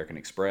 at the American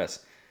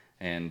Express.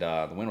 And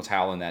the wind was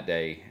howling that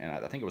day, and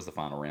I think it was the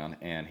final round.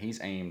 And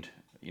he's aimed,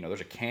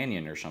 there's a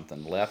canyon or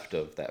something left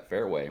of that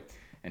fairway,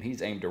 and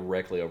he's aimed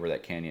directly over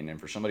that canyon. And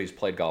for somebody who's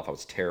played golf, I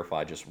was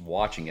terrified just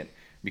watching it,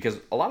 because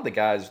a lot of the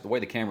guys, the way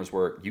the cameras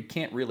work, you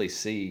can't really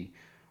see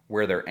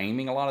where they're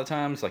aiming a lot of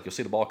times. Like, you'll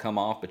see the ball come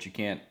off, but you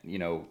can't,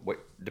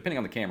 depending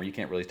on the camera, you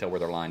can't really tell where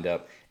they're lined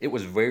up. It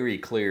was very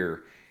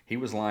clear he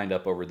was lined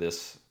up over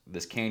this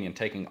canyon,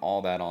 taking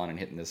all that on and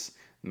hitting this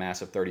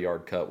massive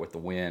 30-yard cut with the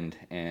wind,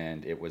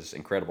 and it was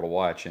incredible to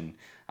watch. And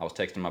I was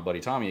texting my buddy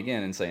Tommy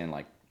again and saying,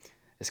 like,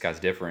 this guy's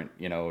different,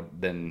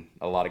 than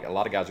a lot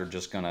of guys are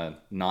just gonna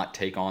not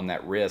take on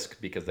that risk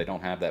because they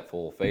don't have that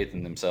full faith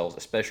in themselves,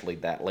 especially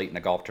that late in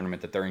a golf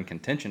tournament that they're in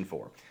contention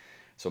for.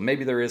 So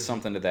maybe there is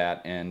something to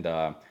that, and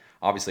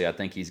obviously I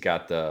think he's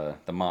got the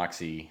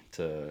moxie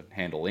to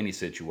handle any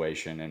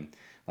situation. And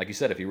like you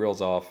said, if he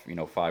reels off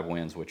 5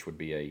 wins, which would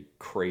be a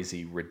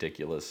crazy,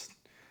 ridiculous,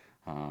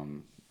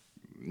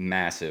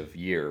 massive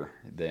year,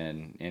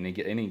 then and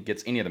he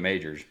gets any of the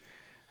majors,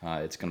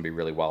 it's going to be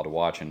really wild to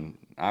watch. And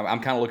I'm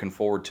kind of looking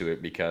forward to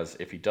it, because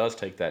if he does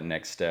take that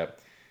next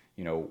step,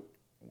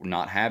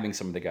 not having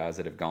some of the guys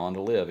that have gone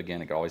to live,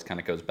 again, it always kind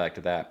of goes back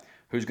to that.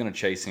 Who's going to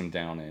chase him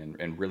down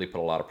and really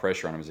put a lot of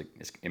pressure on him?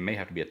 It may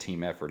have to be a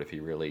team effort if he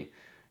really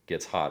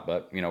gets hot.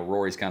 But,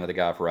 Rory's kind of the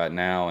guy for right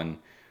now, and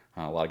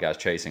a lot of guys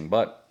chasing.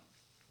 But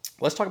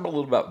let's talk a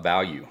little about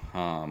value.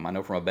 I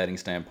know from a betting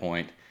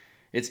standpoint,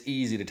 it's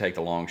easy to take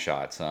the long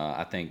shots.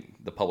 I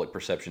think the public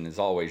perception is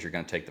always you're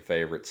going to take the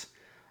favorites.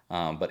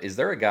 But is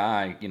there a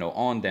guy,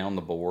 on down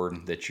the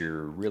board that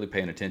you're really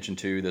paying attention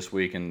to this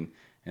week and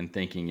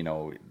thinking,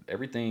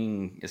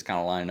 everything is kind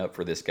of lining up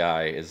for this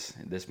guy? Is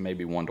this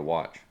maybe one to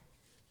watch?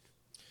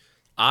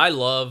 I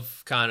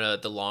love kind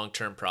of the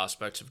long-term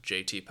prospects of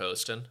JT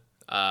Poston.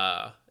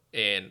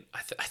 And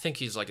I think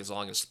he's like as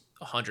long as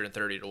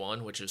 130 to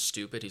 1, which is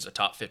stupid. He's a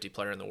top 50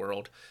 player in the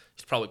world.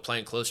 He's probably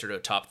playing closer to a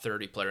top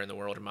 30 player in the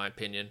world, in my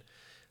opinion.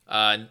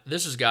 And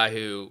this is a guy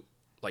who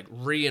like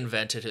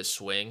reinvented his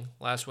swing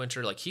last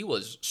winter. Like, he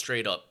was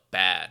straight up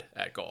bad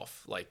at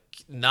golf, like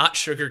not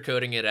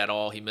sugarcoating it at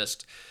all. He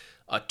missed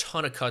a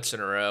ton of cuts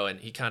in a row, and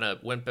he kind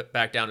of went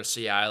back down to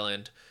Sea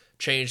Island,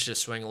 changed his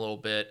swing a little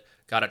bit,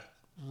 got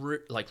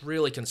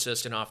really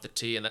consistent off the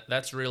tee. And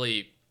that's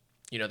really,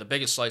 the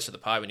biggest slice of the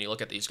pie when you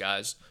look at these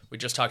guys. We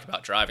just talked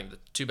about driving. The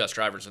 2 best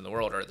drivers in the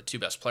world are the 2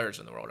 best players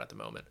in the world at the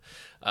moment.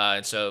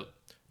 And so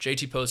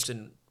JT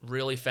Poston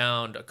really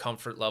found a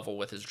comfort level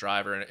with his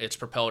driver, and it's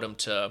propelled him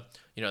to,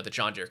 the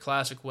John Deere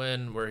Classic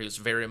win, where he was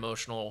very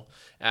emotional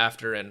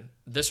after. And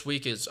this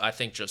week is, I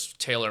think, just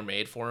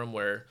tailor-made for him,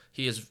 where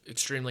he is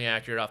extremely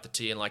accurate off the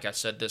tee. And like I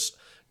said, this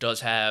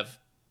does have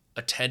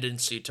a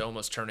tendency to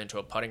almost turn into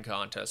a putting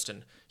contest,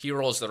 and he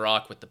rolls the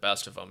rock with the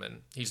best of them.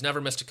 And he's never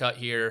missed a cut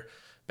here.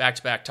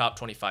 Back-to-back top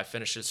 25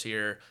 finishes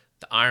here.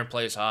 The iron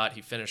play is hot.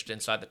 He finished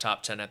inside the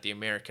top 10 at the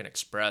American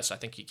Express. I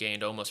think he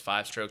gained almost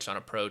 5 strokes on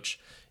approach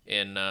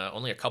in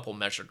only a couple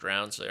measured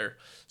rounds there.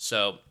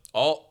 So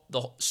all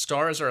the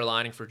stars are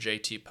aligning for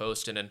JT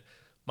Poston. And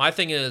my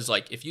thing is,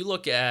 like, if you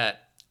look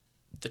at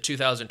the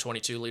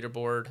 2022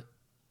 leaderboard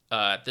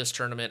at this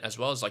tournament, as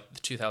well as like the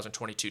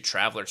 2022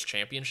 Travelers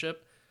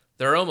Championship,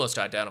 they're almost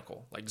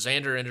identical. Like,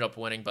 Xander ended up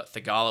winning, but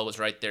Theegala was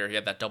right there. He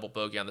had that double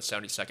bogey on the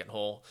 72nd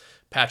hole.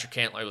 Patrick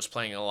Cantlay was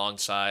playing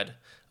alongside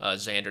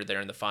Xander there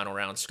in the final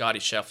round. Scotty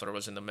Scheffler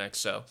was in the mix.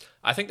 So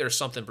I think there's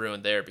something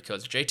brewing there,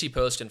 because JT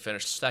Poston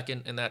finished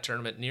second in that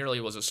tournament, nearly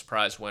was a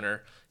surprise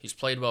winner. He's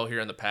played well here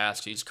in the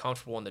past. He's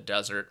comfortable in the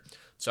desert.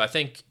 So I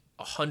think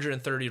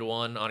 130 to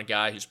 1 on a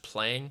guy who's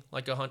playing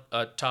like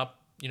a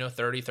top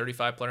 30,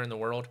 35 player in the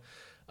world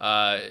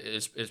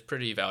is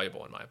pretty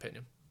valuable in my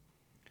opinion.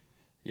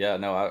 Yeah,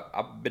 no,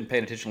 I've been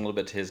paying attention a little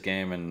bit to his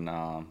game and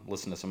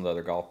listening to some of the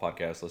other golf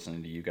podcasts,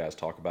 listening to you guys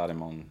talk about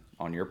him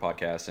on your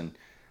podcast,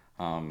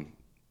 and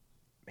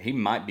he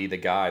might be the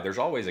guy. There's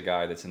always a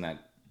guy that's in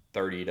that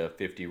 30 to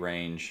 50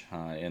 range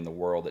in the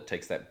world that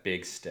takes that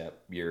big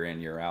step year in,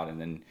 year out,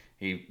 and then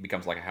he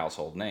becomes like a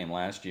household name.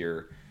 Last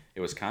year, it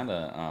was kind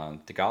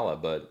of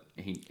Theegala, but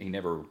he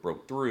never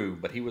broke through,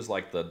 but he was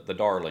like the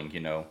darling,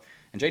 And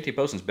JT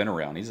Poston's been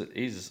around.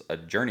 He's a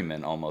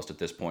journeyman almost at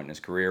this point in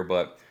his career,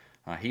 but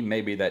he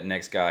may be that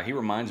next guy. He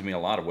reminds me a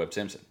lot of Webb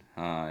Simpson,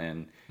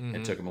 and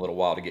it took him a little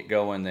while to get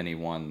going. Then he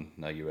won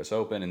the U.S.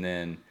 Open, and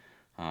then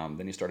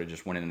he started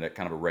just winning at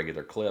kind of a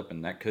regular clip,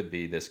 and that could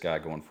be this guy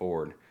going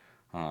forward.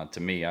 To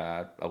me,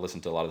 I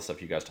listened to a lot of the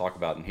stuff you guys talk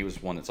about, and he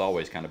was one that's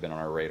always kind of been on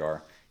our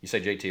radar. You say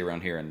JT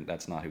around here, and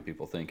that's not who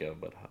people think of,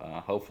 but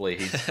hopefully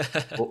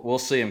we'll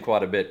see him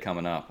quite a bit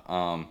coming up.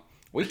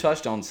 We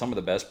touched on some of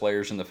the best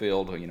players in the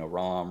field,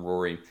 Rahm,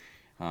 Rory.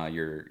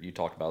 You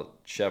talked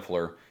about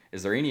Scheffler.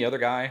 Is there any other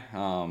guy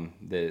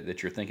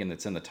that you're thinking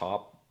that's in the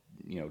top,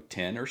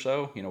 10 or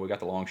so? We got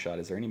the long shot.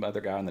 Is there any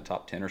other guy in the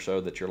top 10 or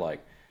so that you're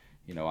like,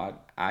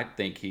 I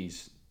think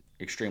he's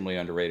extremely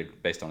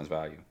underrated based on his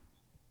value?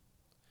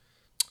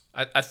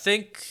 I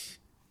think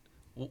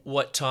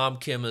what Tom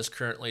Kim is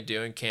currently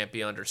doing can't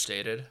be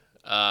understated.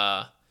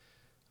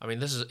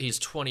 He's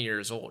 20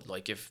 years old.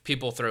 Like, if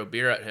people throw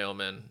beer at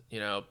him and,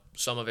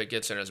 some of it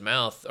gets in his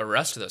mouth,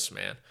 arrest this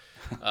man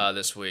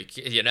this week,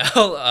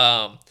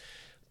 But,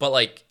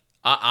 like,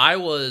 I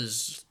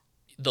was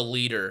the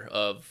leader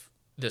of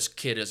this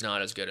kid is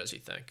not as good as you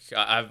think.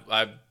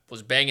 I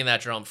was banging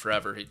that drum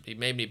forever. He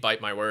made me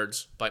bite my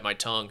words, bite my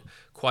tongue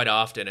quite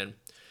often. And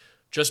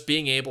just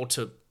being able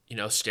to,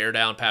 stare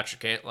down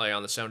Patrick Cantlay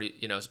on the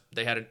 70,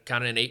 they had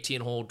kind of an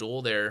 18-hole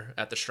duel there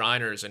at the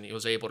Shriners, and he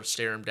was able to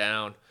stare him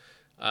down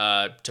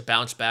to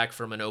bounce back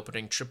from an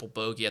opening triple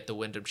bogey at the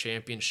Wyndham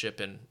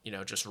Championship and,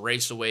 just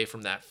race away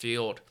from that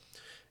field.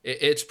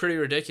 It's pretty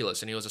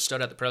ridiculous, and he was a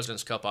stud at the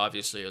President's Cup,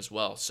 obviously, as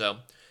well. So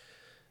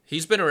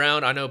he's been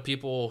around. I know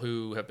people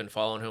who have been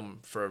following him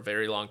for a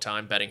very long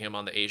time, betting him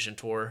on the Asian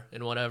Tour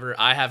and whatever.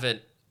 I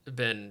haven't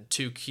been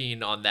too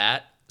keen on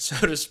that, so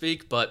to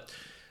speak, but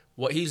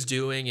what he's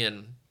doing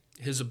and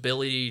his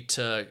ability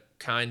to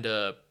kind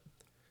of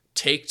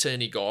take to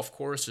any golf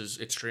course is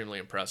extremely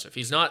impressive.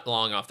 He's not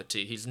long off the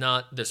tee. He's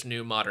not this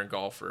new modern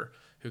golfer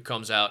who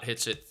comes out,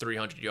 hits it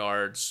 300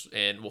 yards,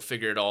 and will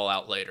figure it all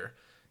out later.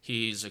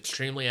 He's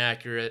extremely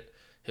accurate.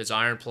 His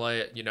iron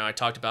play, I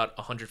talked about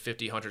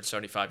 150,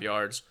 175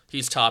 yards.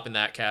 He's top in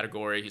that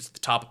category. He's the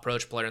top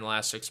approach player in the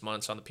last 6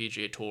 months on the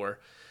PGA Tour.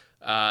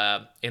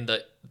 In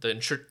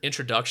the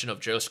introduction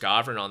of Joe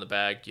Skovron on the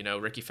bag,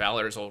 Ricky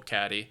Fowler's old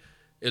caddy,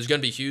 is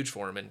going to be huge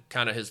for him and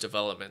kind of his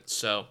development.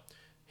 So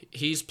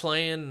he's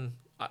playing,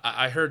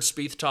 I heard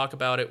Spieth talk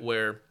about it,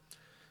 where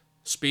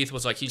Spieth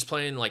was like, he's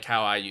playing like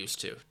how I used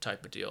to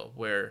type of deal,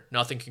 where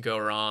nothing can go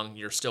wrong.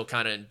 You're still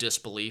kind of in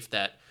disbelief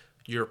that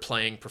you're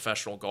playing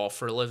professional golf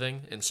for a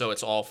living, and so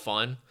it's all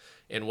fun.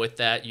 And with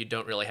that, you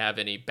don't really have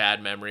any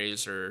bad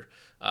memories or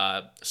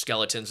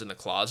skeletons in the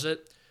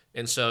closet.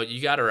 And so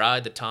you got to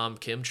ride the Tom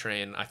Kim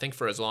train, I think,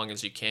 for as long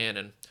as you can.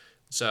 And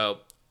so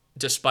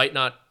despite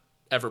not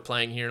ever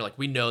playing here, like,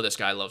 we know this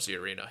guy loves the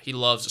arena. He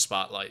loves the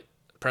spotlight.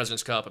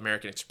 President's Cup,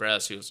 American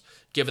Express, he was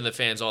giving the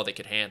fans all they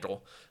could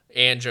handle.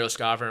 And Joe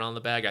Skovron on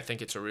the bag, I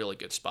think it's a really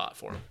good spot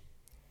for him.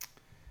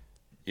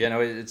 Yeah,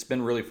 no, it's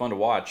been really fun to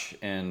watch,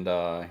 and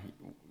the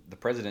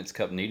President's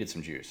Cup needed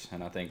some juice,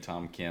 and I think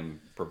Tom Kim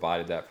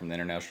provided that from the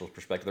international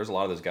perspective. There's a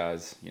lot of those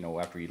guys,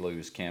 after you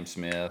lose Cam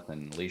Smith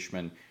and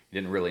Leishman, you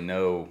didn't really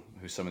know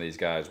who some of these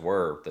guys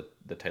were,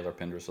 the Taylor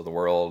Pendrith of the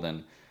world,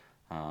 and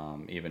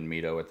even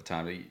Mito at the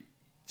time.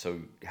 So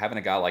having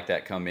a guy like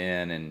that come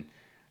in, and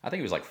I think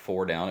he was like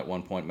 4 down at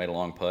one point, made a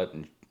long putt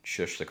and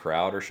shushed the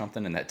crowd or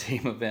something in that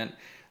team event.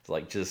 It's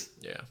like,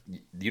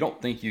 you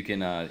don't think you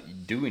can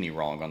do any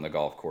wrong on the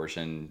golf course,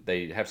 and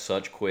they have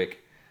such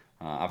quick.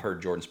 I've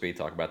heard Jordan Spieth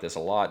talk about this a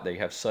lot. They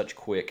have such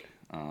quick,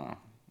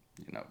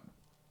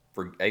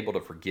 able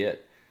to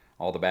forget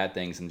all the bad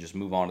things and just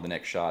move on to the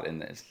next shot,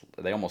 and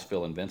they almost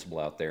feel invincible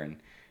out there. And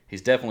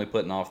he's definitely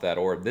putting off that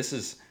aura.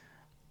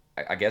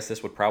 I guess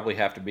this would probably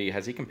have to be.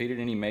 Has he competed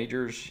in any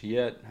majors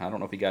yet? I don't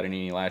know if he got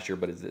any last year,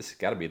 but this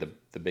got to be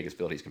the biggest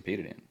field he's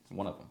competed in.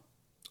 One of them.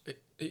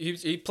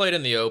 He played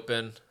in the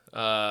Open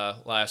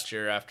last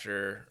year.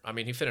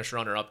 He finished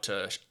runner up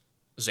to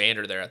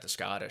Xander there at the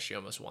Scottish. He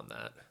almost won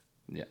that.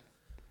 Yeah.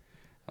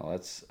 Well,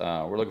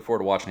 we're looking forward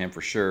to watching him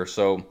for sure.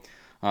 So,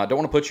 don't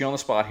want to put you on the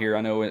spot here.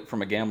 I know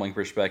from a gambling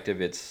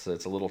perspective, it's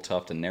a little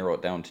tough to narrow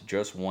it down to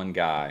just one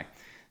guy.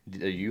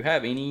 Do you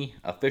have any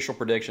official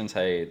predictions?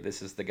 Hey,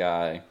 this is the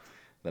guy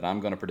that I'm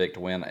going to predict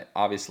to win.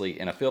 Obviously,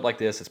 in a field like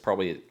this, it's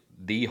probably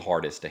the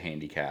hardest to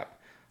handicap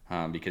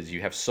because you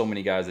have so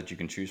many guys that you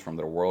can choose from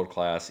that are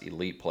world-class,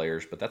 elite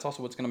players. But that's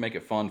also what's going to make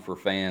it fun for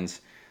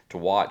fans to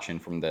watch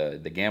and from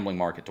the gambling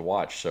market to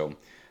watch. So,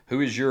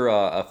 who is your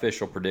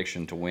official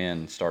prediction to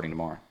win starting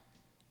tomorrow?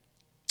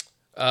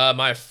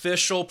 My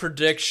official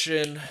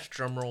prediction,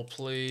 drumroll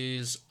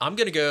please. I'm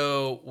going to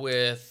go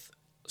with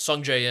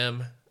Sungjae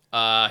Im.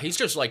 He's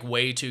just like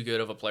way too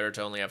good of a player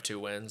to only have 2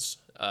 wins.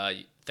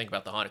 Think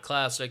about the Honda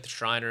Classic, the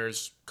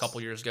Shriners a couple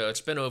years ago.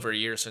 It's been over a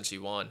year since he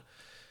won,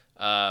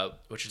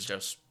 which is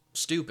just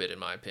stupid in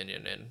my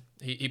opinion. And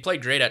he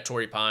played great at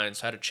Torrey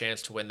Pines, had a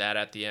chance to win that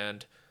at the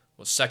end,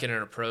 was second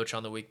in approach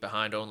on the week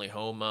behind only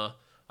Homa.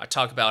 I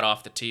talk about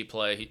off the tee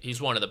play.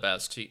 He's one of the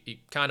best.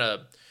 He kind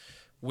of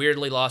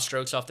weirdly lost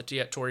strokes off the tee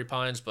at Torrey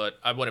Pines, but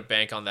I wouldn't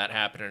bank on that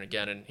happening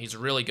again. And he's a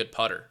really good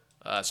putter.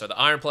 So the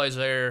iron play's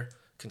there.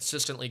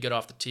 Consistently good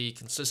off the tee,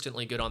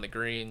 consistently good on the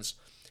greens.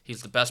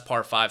 He's the best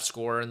par 5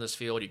 scorer in this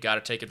field. You got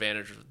to take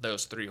advantage of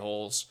those 3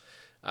 holes.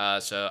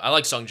 So I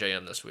like Sungjae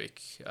Im this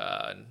week.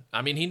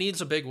 He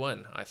needs a big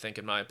win, I think,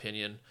 in my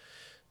opinion.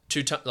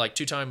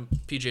 Two-time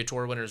PGA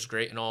Tour winner is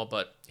great and all,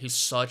 but he's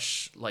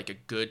such like a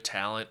good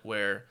talent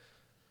where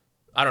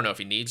I don't know if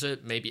he needs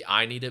it. Maybe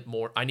I need it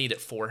more. I need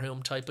it for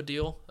him type of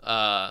deal.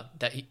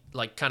 That he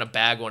like kind of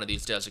bag one of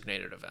these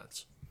designated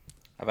events.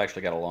 I've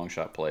actually got a long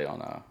shot play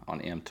on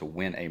him to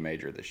win a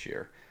major this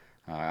year.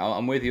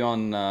 I'm with you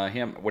on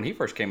him. When he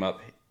first came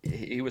up,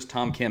 he was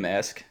Tom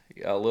Kim-esque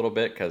a little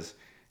bit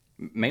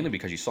mainly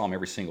because you saw him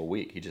every single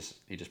week. He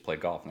just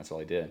played golf and that's all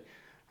he did.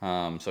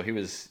 So he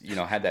was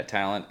had that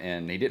talent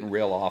and he didn't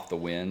reel off the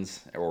wins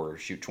or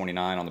shoot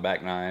 29 on the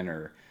back nine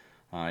or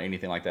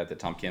anything like that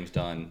Tom Kim's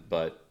done.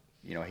 But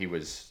he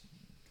was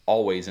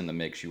always in the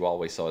mix. You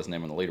always saw his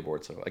name on the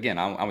leaderboard. So again,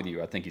 I'm with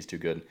you. I think he's too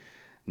good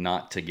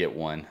not to get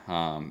one,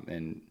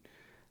 and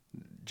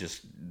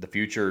just the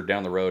future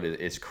down the road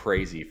is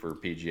crazy for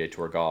PGA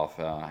Tour golf.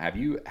 Have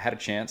you had a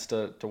chance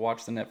to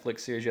watch the Netflix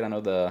series yet? I know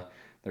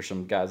there's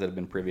some guys that have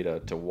been privy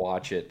to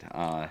watch it.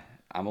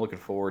 I'm looking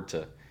forward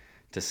to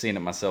seeing it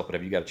myself, but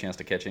have you got a chance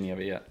to catch any of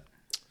it yet?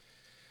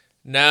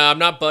 No, I'm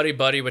not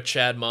buddy with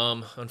Chad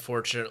Mum,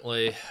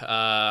 unfortunately.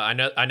 I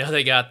know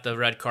they got the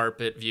red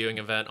carpet viewing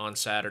event on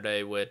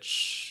Saturday,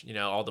 which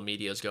all the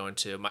media is going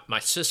to. My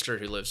sister,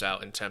 who lives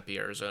out in Tempe,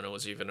 Arizona,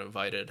 was even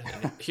invited.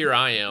 And here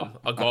I am,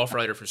 a golf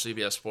writer for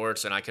CBS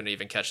Sports, and I couldn't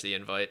even catch the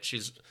invite.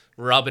 She's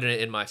rubbing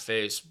it in my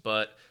face,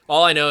 but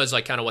all I know is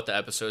like kind of what the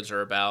episodes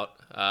are about.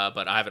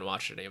 But I haven't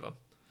watched any of them.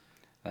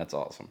 That's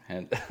awesome.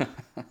 And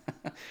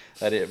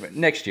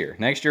next year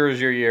is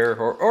your year,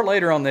 or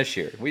later on this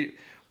year.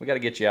 We got to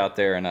get you out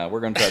there, and we're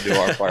going to try to do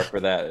our part for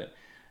that.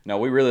 No,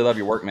 we really love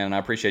your work, man, and I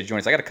appreciate you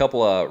joining us. I got a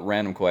couple of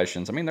random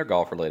questions. I mean, they're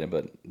golf-related,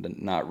 but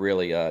not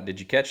really. Did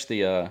you catch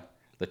the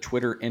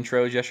Twitter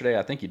intros yesterday?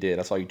 I think you did.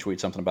 I saw you tweet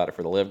something about it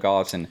for the Live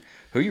Golfs. And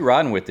who are you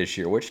riding with this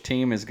year? Which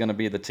team is going to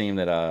be the team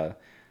that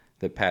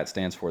Pat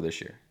stands for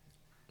this year?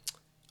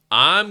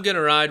 I'm going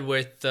to ride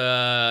with,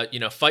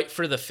 Fight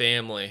for the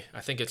Family.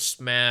 I think it's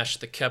Smash,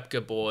 the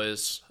Koepka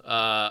boys.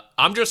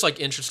 I'm just,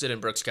 interested in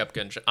Brooks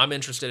Koepka. I'm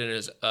interested in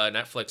his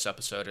Netflix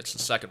episode. It's the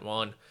second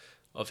one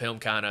of him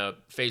kind of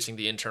facing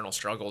the internal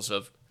struggles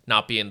of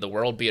not being the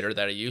world beater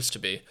that he used to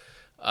be.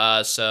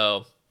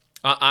 So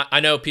I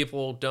know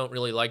people don't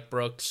really like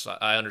Brooks.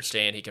 I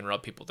understand he can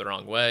rub people the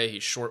wrong way.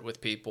 He's short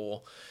with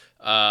people.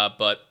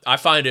 But I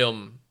find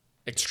him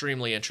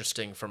extremely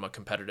interesting from a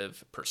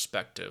competitive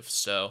perspective.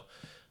 So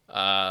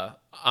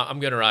I'm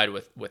going to ride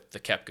with the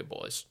Koepka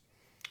boys.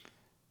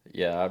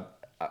 Yeah,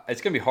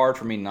 it's going to be hard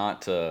for me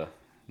not to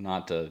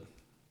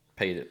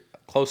pay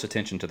close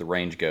attention to the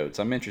range goats.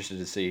 I'm interested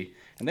to see,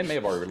 and they may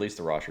have already released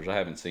the rosters. I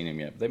haven't seen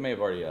them yet. But they may have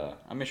already.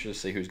 I'm interested to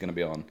see who's going to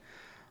be on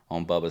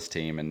Bubba's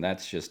team, and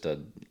that's just I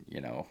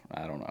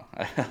don't know.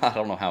 I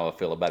don't know how I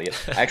feel about it.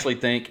 I actually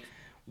think,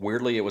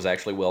 weirdly, it was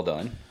actually well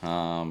done.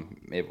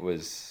 It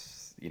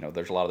was,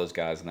 there's a lot of those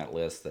guys in that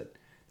list that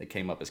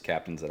came up as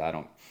captains that I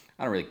don't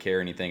really care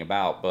anything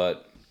about,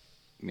 but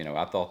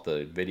I thought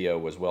the video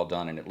was well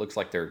done, and it looks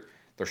like they're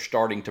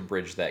starting to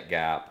bridge that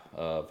gap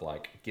of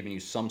like giving you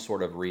some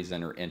sort of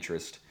reason or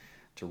interest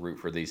to root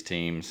for these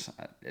teams.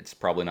 It's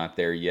probably not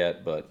there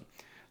yet, but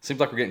it seems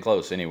like we're getting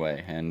close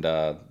anyway, and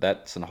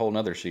that's a whole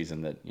nother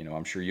season that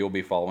I'm sure you'll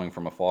be following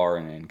from afar,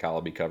 and Kyle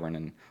will be covering,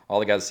 and all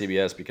the guys at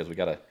CBS, because we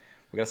gotta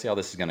see how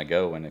this is gonna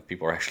go, and if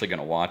people are actually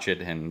gonna watch it,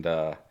 and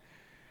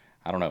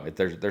I don't know.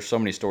 There's so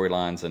many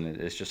storylines, and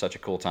it's just such a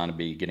cool time to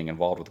be getting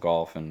involved with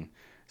golf, and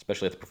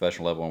especially at the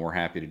professional level, and we're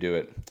happy to do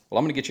it. Well,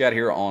 I'm going to get you out of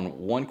here on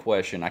one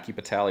question. I keep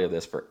a tally of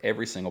this for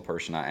every single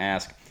person I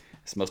ask.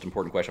 It's the most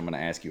important question I'm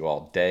going to ask you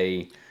all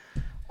day.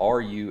 Are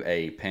you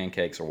a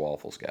pancakes or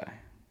waffles guy?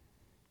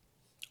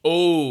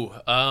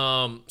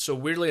 So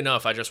weirdly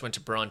enough, I just went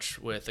to brunch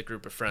with a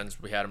group of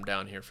friends. We had them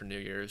down here for New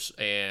Year's,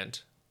 and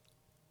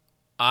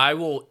I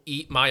will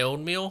eat my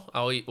own meal.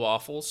 I'll eat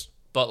waffles,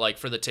 but like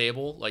for the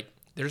table, like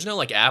there's no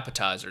like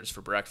appetizers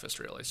for breakfast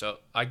really. So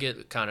I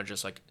get kind of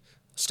just like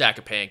a stack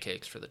of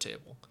pancakes for the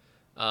table.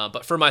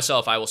 But for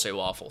myself, I will say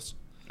waffles.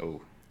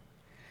 Oh,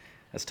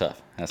 that's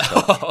tough. That's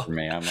tough for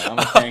me. I'm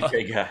a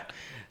pancake guy.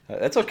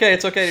 That's okay.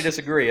 It's okay to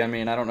disagree. I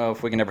mean, I don't know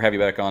if we can ever have you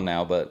back on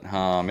now, but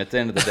at the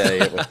end of the day,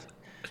 it was,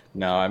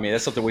 no, I mean,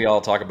 that's something we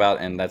all talk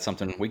about, and that's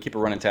something we keep a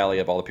running tally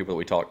of all the people that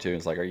we talk to.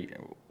 It's like,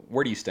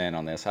 where do you stand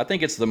on this? I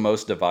think it's the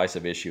most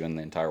divisive issue in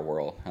the entire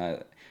world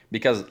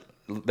because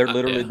they're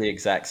literally the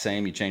exact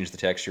same. You change the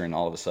texture, and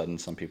all of a sudden,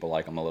 some people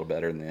like them a little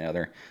better than the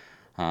other.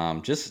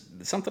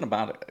 Just something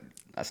about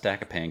a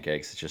stack of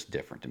pancakes is just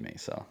different to me.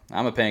 So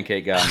I'm a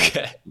pancake guy.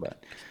 Okay.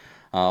 But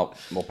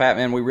well, Pat,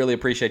 man, we really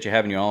appreciate you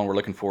having you on. We're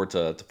looking forward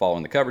to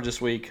following the coverage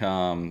this week.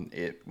 Why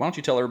don't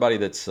you tell everybody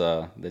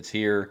that's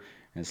here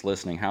and is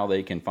listening how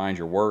they can find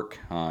your work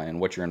and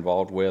what you're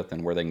involved with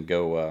and where they can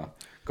go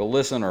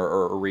listen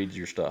or read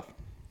your stuff.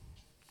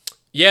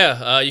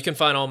 Yeah, you can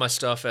find all my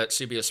stuff at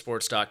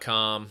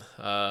cbssports.com.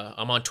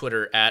 I'm on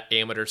Twitter at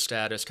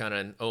amateurstatus, kind of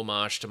an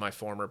homage to my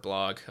former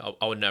blog.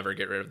 I would never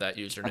get rid of that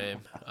username.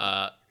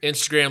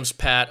 Instagram's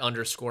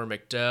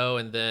Pat_McDoe,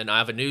 and then I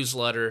have a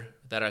newsletter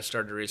that I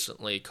started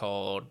recently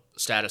called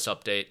Status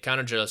Update, kind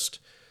of just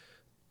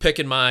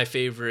picking my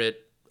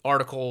favorite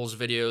articles,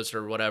 videos,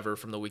 or whatever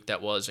from the week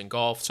that was in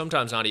golf,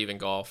 sometimes not even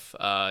golf,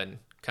 and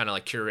kind of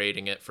like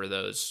curating it for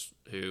those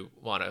who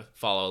want to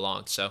follow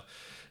along. So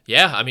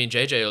yeah, I mean,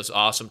 JJ, it was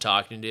awesome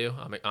talking to you.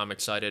 I'm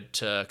excited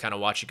to kind of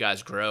watch you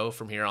guys grow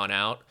from here on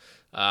out.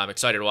 I'm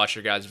excited to watch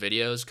your guys'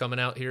 videos coming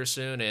out here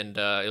soon, and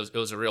it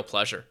was a real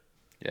pleasure.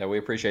 Yeah, we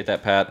appreciate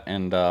that, Pat,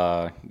 and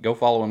go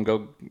follow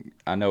him.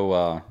 I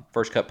know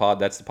First Cut Pod,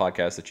 that's the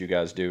podcast that you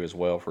guys do as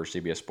well for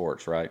CBS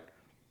Sports, right?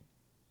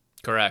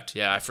 Correct.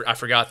 Yeah, I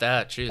forgot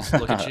that. Jeez,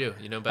 look at you.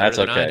 You know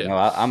better than I do. No,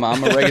 I'm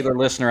a regular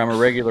listener. I'm a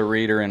regular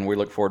reader, and we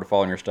look forward to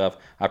following your stuff.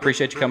 I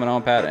appreciate you coming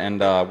on, Pat, and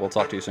we'll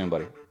talk to you soon,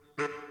 buddy.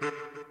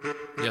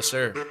 Yes,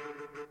 sir.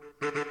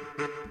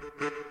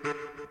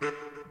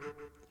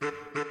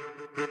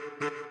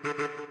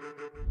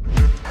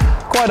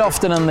 Quite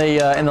often in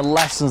the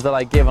lessons that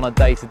I give on a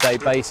day-to-day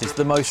basis,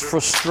 the most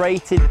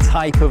frustrated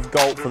type of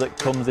golfer that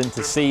comes in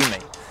to see me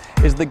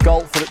is the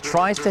golfer that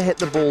tries to hit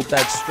the ball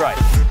dead straight,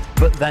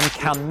 but then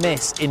can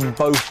miss in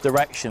both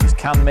directions,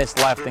 can miss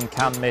left and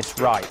can miss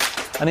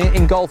right. And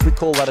in golf we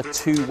call that a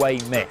two-way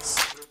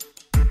miss.